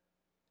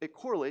 it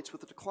correlates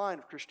with the decline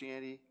of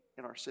Christianity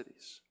in our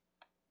cities.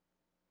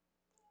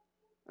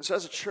 And so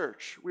as a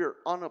church, we are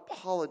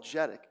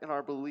unapologetic in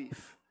our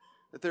belief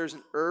that there is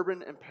an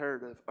urban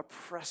imperative, a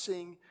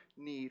pressing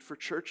need for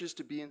churches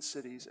to be in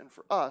cities, and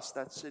for us,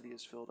 that city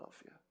is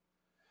Philadelphia.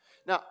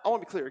 Now, I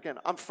want to be clear, again,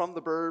 I'm from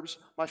the burbs.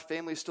 My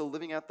family is still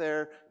living out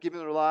there, giving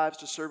their lives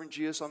to serving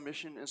Jesus on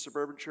mission in a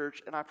suburban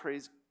church, and I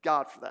praise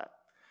God for that.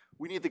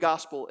 We need the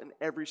gospel in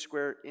every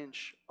square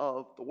inch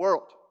of the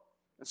world.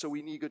 And so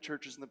we need good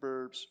churches in the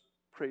burbs.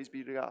 Praise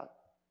be to God.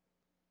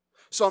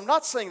 So I'm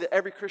not saying that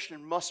every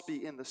Christian must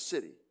be in the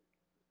city.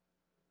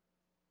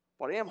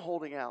 But I am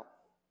holding out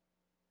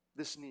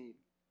this need.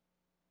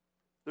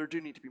 There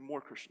do need to be more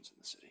Christians in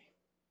the city.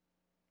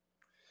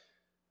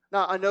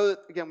 Now, I know that,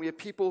 again, we have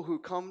people who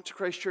come to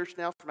Christ Church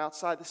now from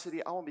outside the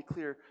city. I want to be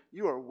clear,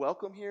 you are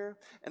welcome here.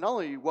 And not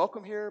only are you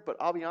welcome here, but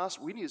I'll be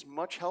honest, we need as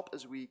much help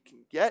as we can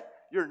get.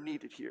 You're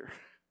needed here.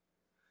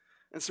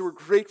 And so we're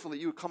grateful that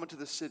you would come into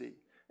the city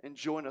and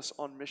join us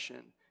on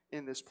mission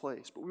in this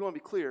place. But we want to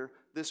be clear,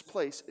 this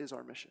place is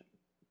our mission.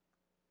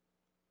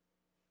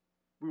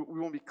 We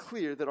want to be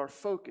clear that our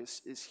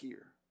focus is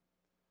here.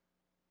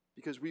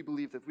 Because we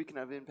believe that if we can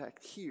have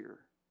impact here,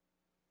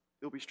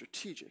 it'll be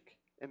strategic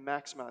in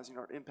maximizing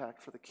our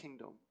impact for the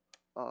kingdom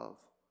of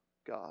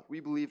God. We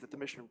believe that the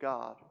mission of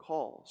God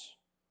calls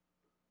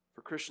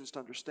for Christians to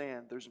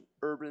understand there's an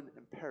urban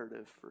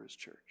imperative for his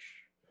church.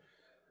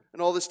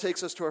 And all this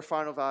takes us to our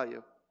final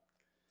value.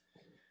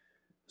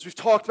 As we've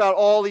talked about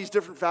all these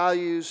different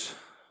values,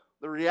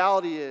 the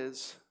reality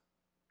is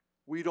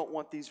we don't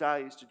want these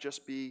values to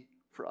just be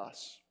for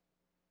us.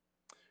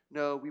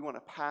 No, we want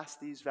to pass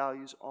these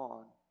values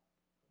on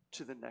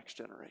to the next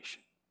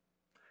generation.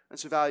 And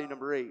so value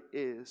number 8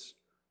 is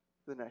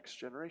the next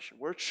generation.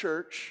 We're a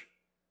church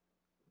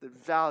that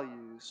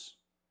values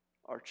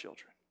our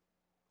children.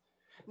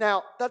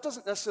 Now, that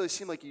doesn't necessarily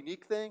seem like a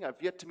unique thing.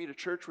 I've yet to meet a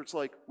church where it's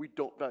like, we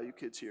don't value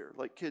kids here.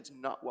 Like, kids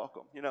not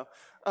welcome, you know.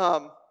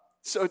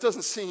 So it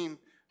doesn't seem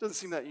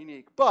that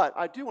unique. But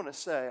I do want to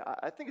say,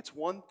 I think it's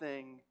one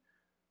thing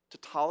to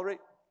tolerate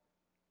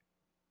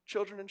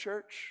children in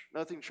church.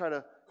 Another thing to try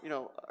to,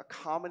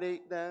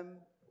 accommodate them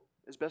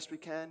as best we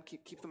can,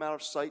 keep them out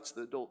of sight so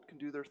the adult can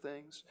do their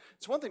things.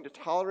 It's one thing to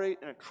tolerate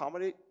and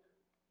accommodate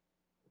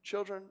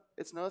children.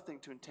 It's another thing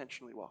to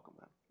intentionally welcome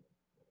them.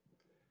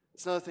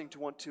 It's another thing to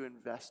want to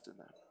invest in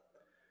them.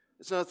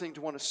 It's another thing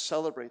to want to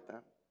celebrate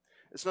them.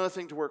 It's another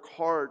thing to work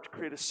hard to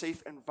create a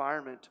safe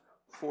environment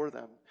for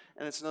them.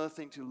 And it's another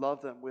thing to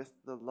love them with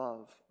the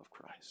love of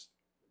Christ.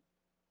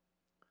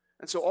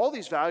 And so all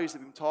these values that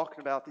we've been talking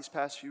about these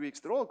past few weeks,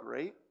 they're all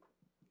great.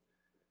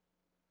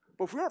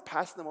 But if we aren't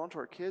passing them on to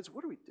our kids,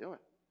 what are we doing?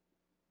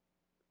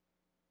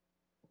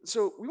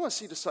 So we want to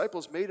see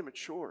disciples made and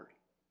matured.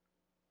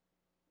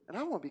 And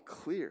I want to be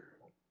clear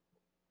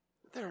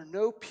that there are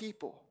no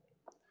people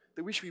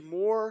that we should be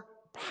more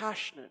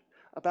passionate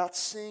about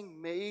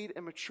seeing made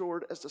and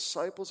matured as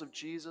disciples of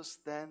Jesus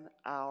than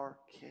our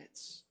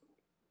kids.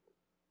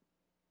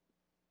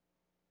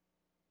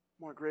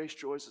 More Grace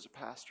Joyce as a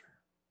pastor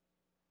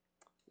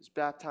is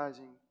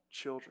baptizing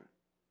children.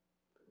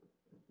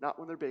 Not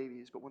when they're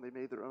babies, but when they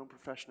made their own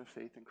profession of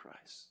faith in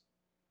Christ.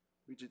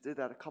 We just did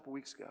that a couple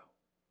weeks ago.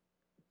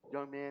 A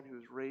young man who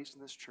was raised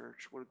in this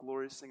church, what a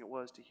glorious thing it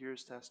was to hear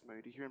his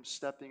testimony, to hear him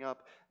stepping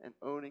up and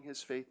owning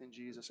his faith in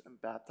Jesus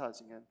and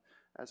baptizing him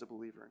as a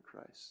believer in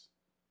Christ.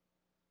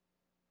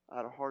 I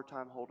had a hard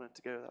time holding it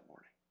together that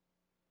morning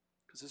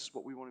because this is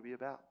what we want to be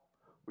about.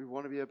 We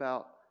want to be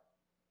about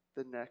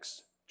the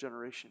next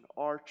generation.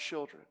 Our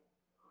children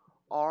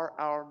are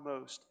our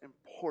most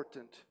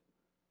important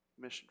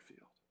mission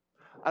field.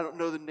 I don't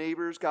know the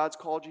neighbors God's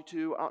called you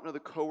to. I don't know the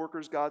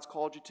coworkers God's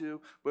called you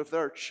to. But if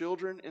there are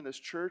children in this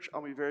church,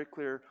 I'll be very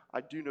clear, I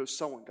do know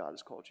someone God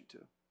has called you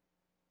to.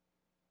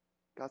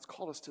 God's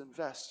called us to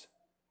invest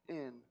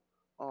in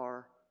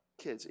our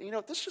kids.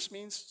 And this just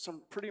means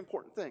some pretty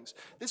important things.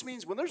 This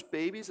means when there's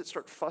babies that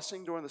start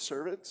fussing during the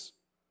service,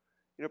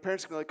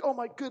 Parents can be like, oh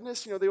my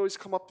goodness, they always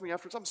come up to me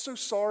afterwards. I'm so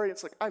sorry.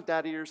 It's like, I have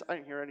dad ears. I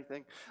didn't hear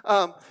anything.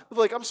 But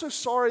like, I'm so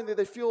sorry, and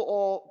they feel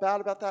all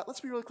bad about that.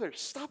 Let's be really clear.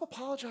 Stop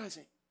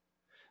apologizing.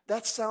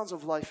 That's sounds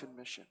of life and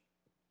mission.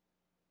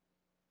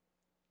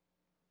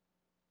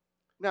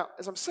 Now,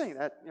 as I'm saying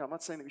that, I'm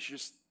not saying that we should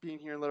just be in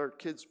here and let our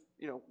kids,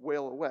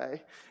 wail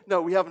away.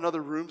 No, we have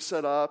another room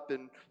set up,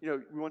 and,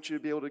 we want you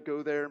to be able to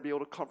go there and be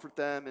able to comfort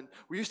them. And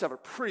we used to have a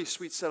pretty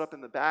sweet setup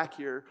in the back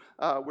here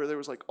where there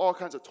was like all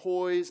kinds of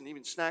toys and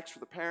even snacks for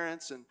the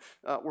parents. And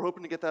we're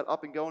hoping to get that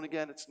up and going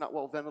again. It's not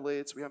well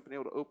ventilated, so we haven't been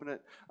able to open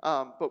it.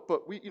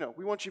 But we,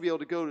 we want you to be able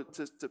to go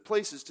to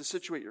places to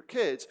situate your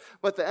kids.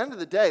 But at the end of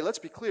the day, let's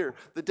be clear,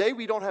 the day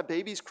we don't have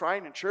babies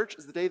crying in church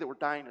is the day that we're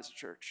dying as a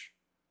church.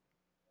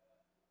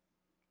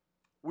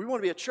 We want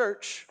to be a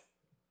church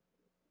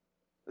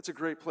that's a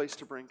great place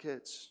to bring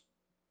kids.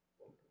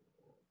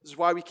 This is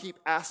why we keep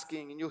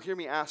asking, and you'll hear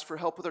me ask for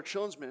help with our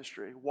children's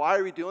ministry. Why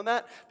are we doing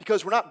that?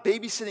 Because we're not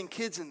babysitting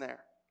kids in there.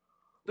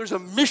 There's a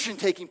mission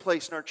taking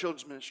place in our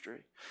children's ministry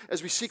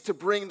as we seek to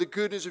bring the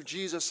good news of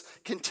Jesus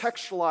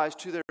contextualized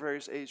to their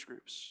various age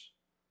groups.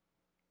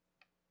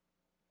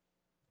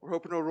 We're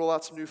hoping to roll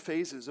out some new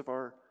phases of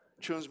our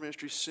children's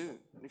ministry soon.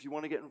 And if you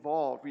want to get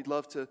involved, we'd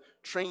love to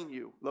train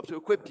you, love to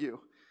equip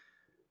you.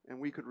 And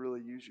we could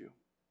really use you.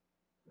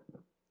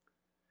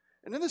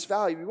 And in this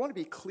value, we want to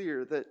be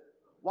clear that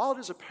while it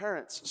is a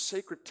parent's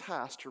sacred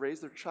task to raise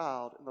their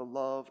child in the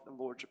love and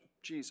lordship of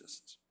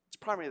Jesus, it's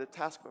primarily the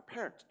task of a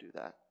parent to do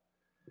that.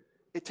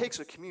 It takes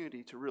a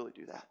community to really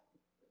do that.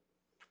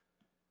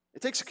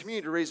 It takes a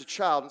community to raise a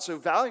child. And so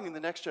valuing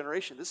the next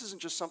generation, this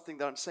isn't just something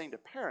that I'm saying to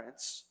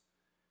parents.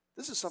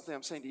 This is something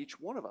I'm saying to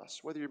each one of us,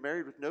 whether you're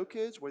married with no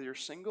kids, whether you're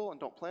single and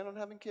don't plan on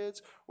having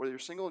kids, whether you're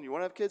single and you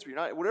want to have kids, but you're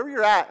not, whatever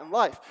you're at in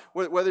life,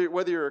 whether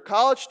you're a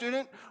college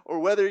student or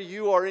whether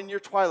you are in your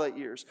twilight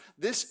years,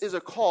 this is a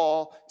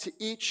call to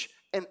each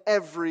and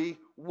every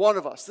one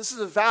of us. This is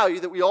a value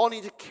that we all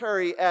need to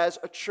carry as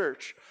a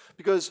church,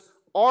 because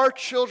our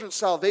children's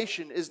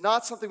salvation is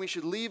not something we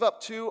should leave up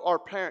to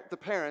the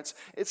parents.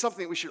 It's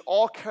something that we should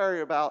all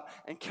carry about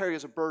and carry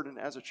as a burden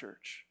as a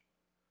church.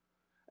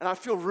 And I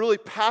feel really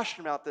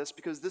passionate about this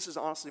because this is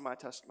honestly my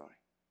testimony.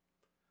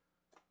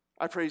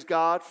 I praise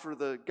God for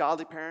the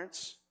godly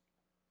parents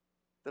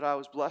that I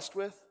was blessed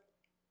with.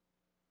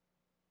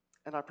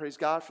 And I praise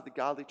God for the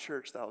godly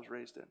church that I was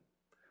raised in,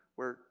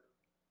 where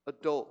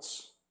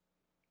adults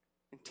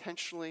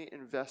intentionally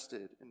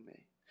invested in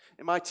me.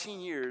 In my teen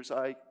years,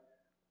 I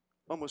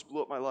almost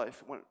blew up my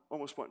life.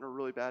 Almost went in a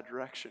really bad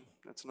direction.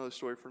 That's another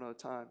story for another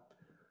time.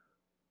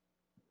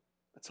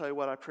 I tell you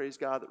what, I praise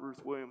God that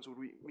Ruth Williams would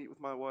meet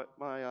with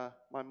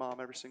my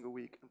mom every single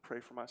week and pray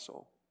for my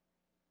soul.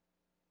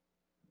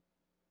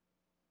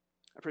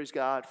 I praise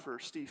God for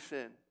Steve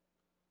Finn,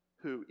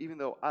 who, even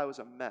though I was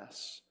a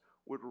mess,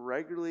 would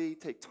regularly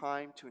take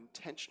time to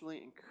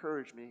intentionally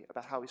encourage me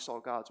about how he saw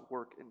God's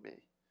work in me.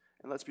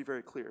 And let's be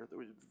very clear, there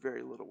was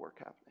very little work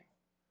happening.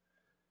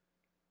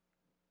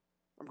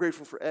 I'm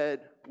grateful for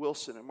Ed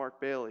Wilson and Mark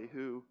Bailey,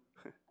 who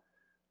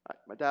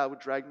my dad would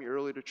drag me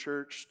early to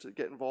church to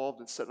get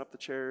involved in setting up the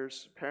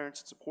chairs. Parents,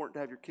 it's important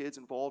to have your kids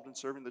involved in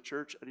serving the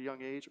church at a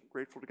young age. I'm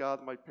grateful to God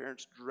that my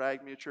parents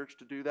dragged me to church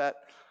to do that.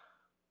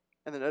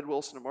 And then Ed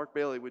Wilson and Mark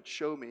Bailey would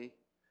show me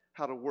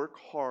how to work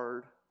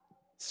hard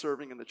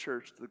serving in the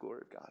church to the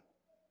glory of God.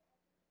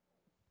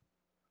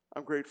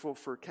 I'm grateful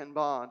for Ken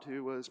Bond,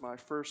 who was my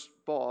first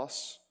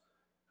boss,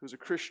 who's a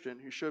Christian,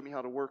 who showed me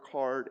how to work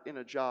hard in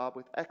a job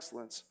with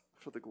excellence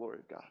for the glory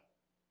of God.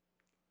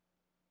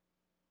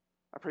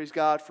 I praise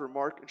God for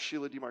Mark and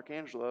Sheila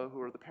DiMarcangelo,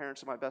 who are the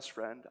parents of my best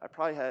friend. I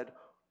probably had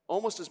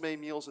almost as many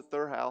meals at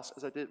their house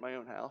as I did at my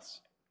own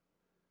house.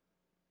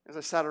 As I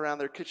sat around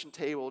their kitchen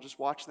table, just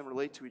watching them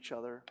relate to each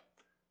other,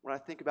 when I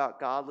think about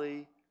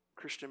godly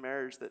Christian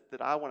marriage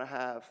that I want to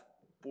have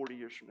 40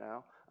 years from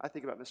now, I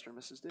think about Mr. and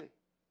Mrs. D.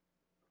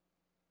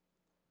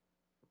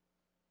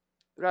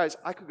 But guys,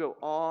 I could go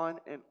on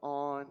and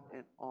on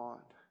and on,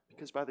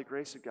 because by the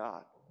grace of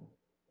God,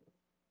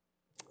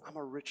 I'm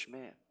a rich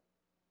man.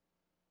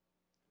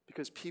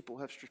 Because people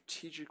have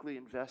strategically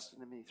invested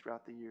in me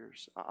throughout the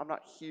years. I'm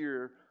not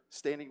here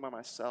standing by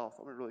myself.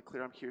 I'm really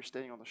clear. I'm here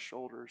standing on the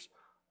shoulders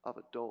of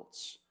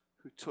adults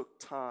who took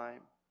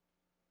time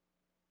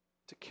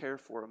to care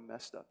for a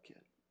messed up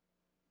kid.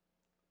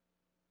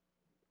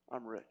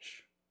 I'm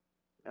rich,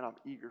 and I'm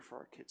eager for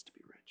our kids to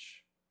be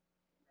rich.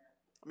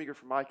 I'm eager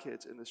for my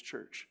kids in this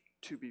church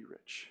to be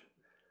rich.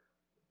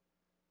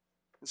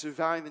 And so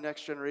valuing the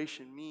next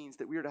generation means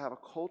that we are to have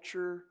a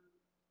culture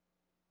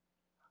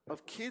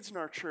of kids in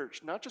our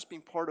church, not just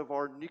being part of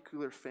our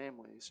nuclear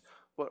families,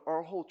 but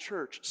our whole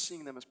church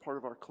seeing them as part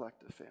of our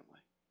collective family.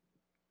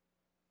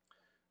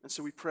 And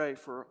so we pray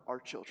for our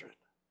children.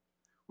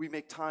 We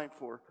make time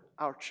for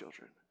our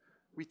children.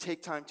 We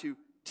take time to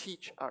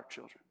teach our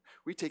children.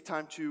 We take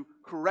time to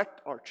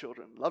correct our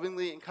children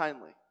lovingly and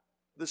kindly.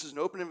 This is an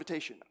open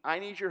invitation. I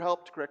need your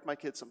help to correct my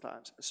kids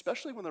sometimes,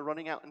 especially when they're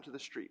running out into the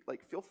street.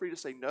 Feel free to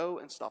say no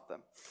and stop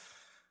them.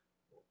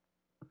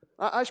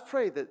 I just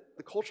pray that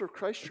the culture of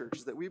Christ Church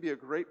is that we be a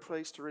great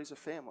place to raise a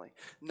family.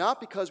 Not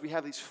because we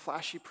have these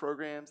flashy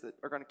programs that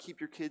are going to keep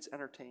your kids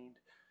entertained.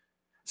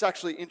 It's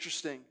actually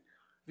interesting.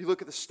 If you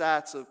look at the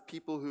stats of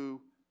people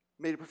who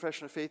made a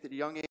profession of faith at a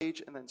young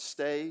age and then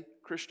stay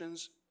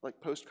Christians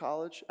like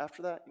post-college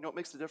after that, you know what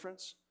makes the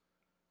difference?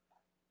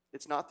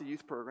 It's not the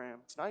youth program.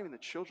 It's not even the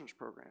children's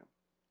program.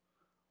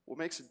 What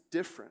makes a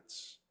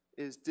difference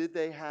is, did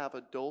they have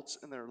adults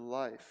in their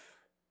life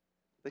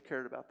that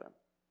cared about them?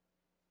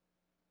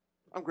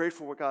 I'm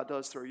grateful for what God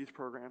does through our youth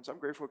programs. I'm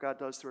grateful for what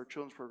God does through our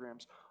children's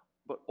programs.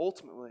 But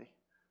ultimately,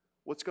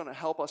 what's going to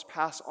help us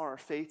pass on our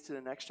faith to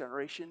the next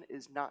generation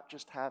is not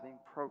just having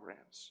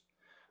programs,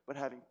 but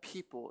having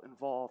people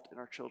involved in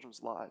our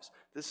children's lives.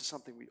 This is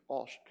something we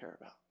all should care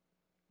about.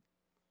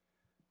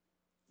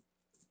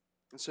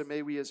 And so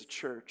may we as a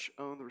church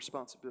own the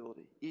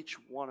responsibility, each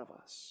one of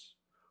us,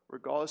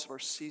 regardless of our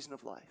season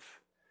of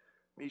life,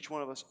 may each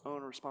one of us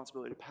own a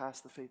responsibility to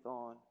pass the faith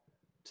on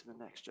to the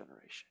next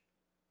generation.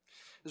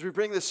 As we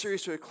bring this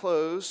series to a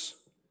close,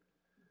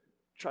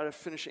 try to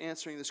finish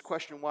answering this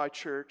question, why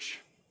church?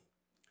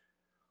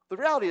 The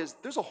reality is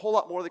there's a whole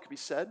lot more that could be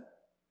said.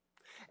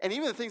 And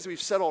even the things that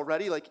we've said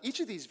already, like each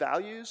of these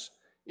values,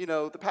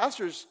 the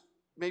pastors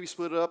maybe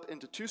split it up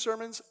into 2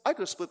 sermons. I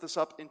could have split this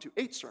up into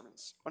 8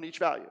 sermons on each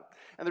value.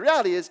 And the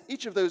reality is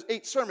each of those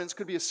 8 sermons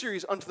could be a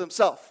series unto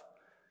themselves.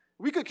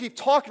 We could keep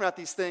talking about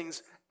these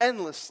things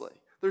endlessly.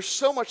 There's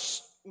so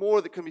much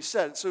more that can be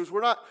said. So we're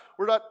not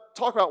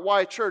talking about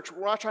why church.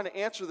 We're not trying to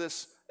answer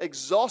this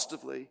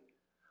exhaustively,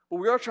 but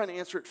we are trying to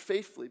answer it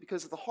faithfully,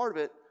 because at the heart of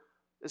it,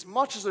 as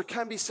much as there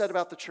can be said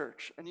about the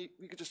church, and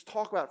you could just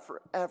talk about it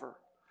forever,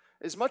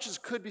 as much as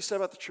could be said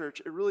about the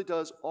church, it really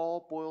does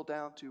all boil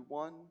down to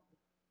one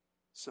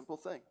simple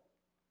thing.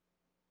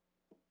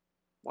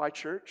 Why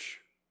church?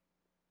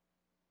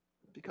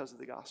 Because of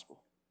the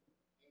gospel.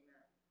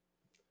 Amen.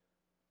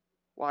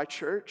 Why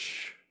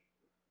church?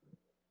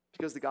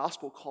 Because the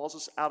gospel calls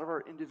us out of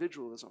our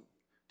individualism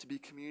to be a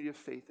community of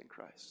faith in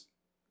Christ.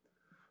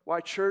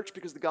 Why church?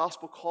 Because the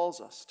gospel calls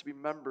us to be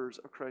members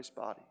of Christ's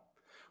body.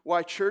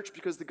 Why church?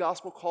 Because the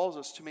gospel calls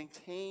us to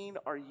maintain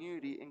our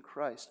unity in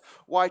Christ.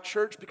 Why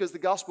church? Because the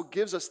gospel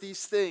gives us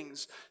these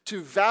things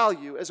to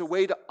value as a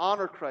way to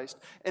honor Christ.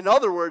 In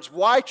other words,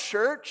 why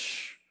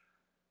church?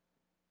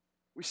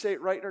 We say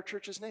it right in our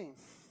church's name.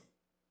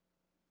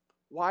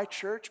 Why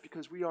church?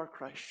 Because we are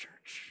Christ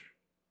Church.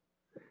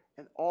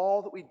 And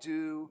all that we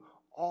do,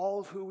 all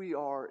of who we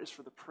are, is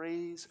for the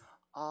praise,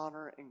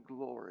 honor, and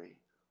glory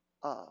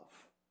of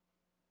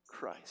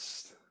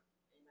Christ.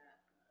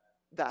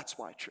 That's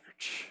why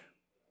church.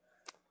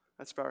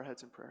 Let's bow our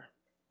heads in prayer.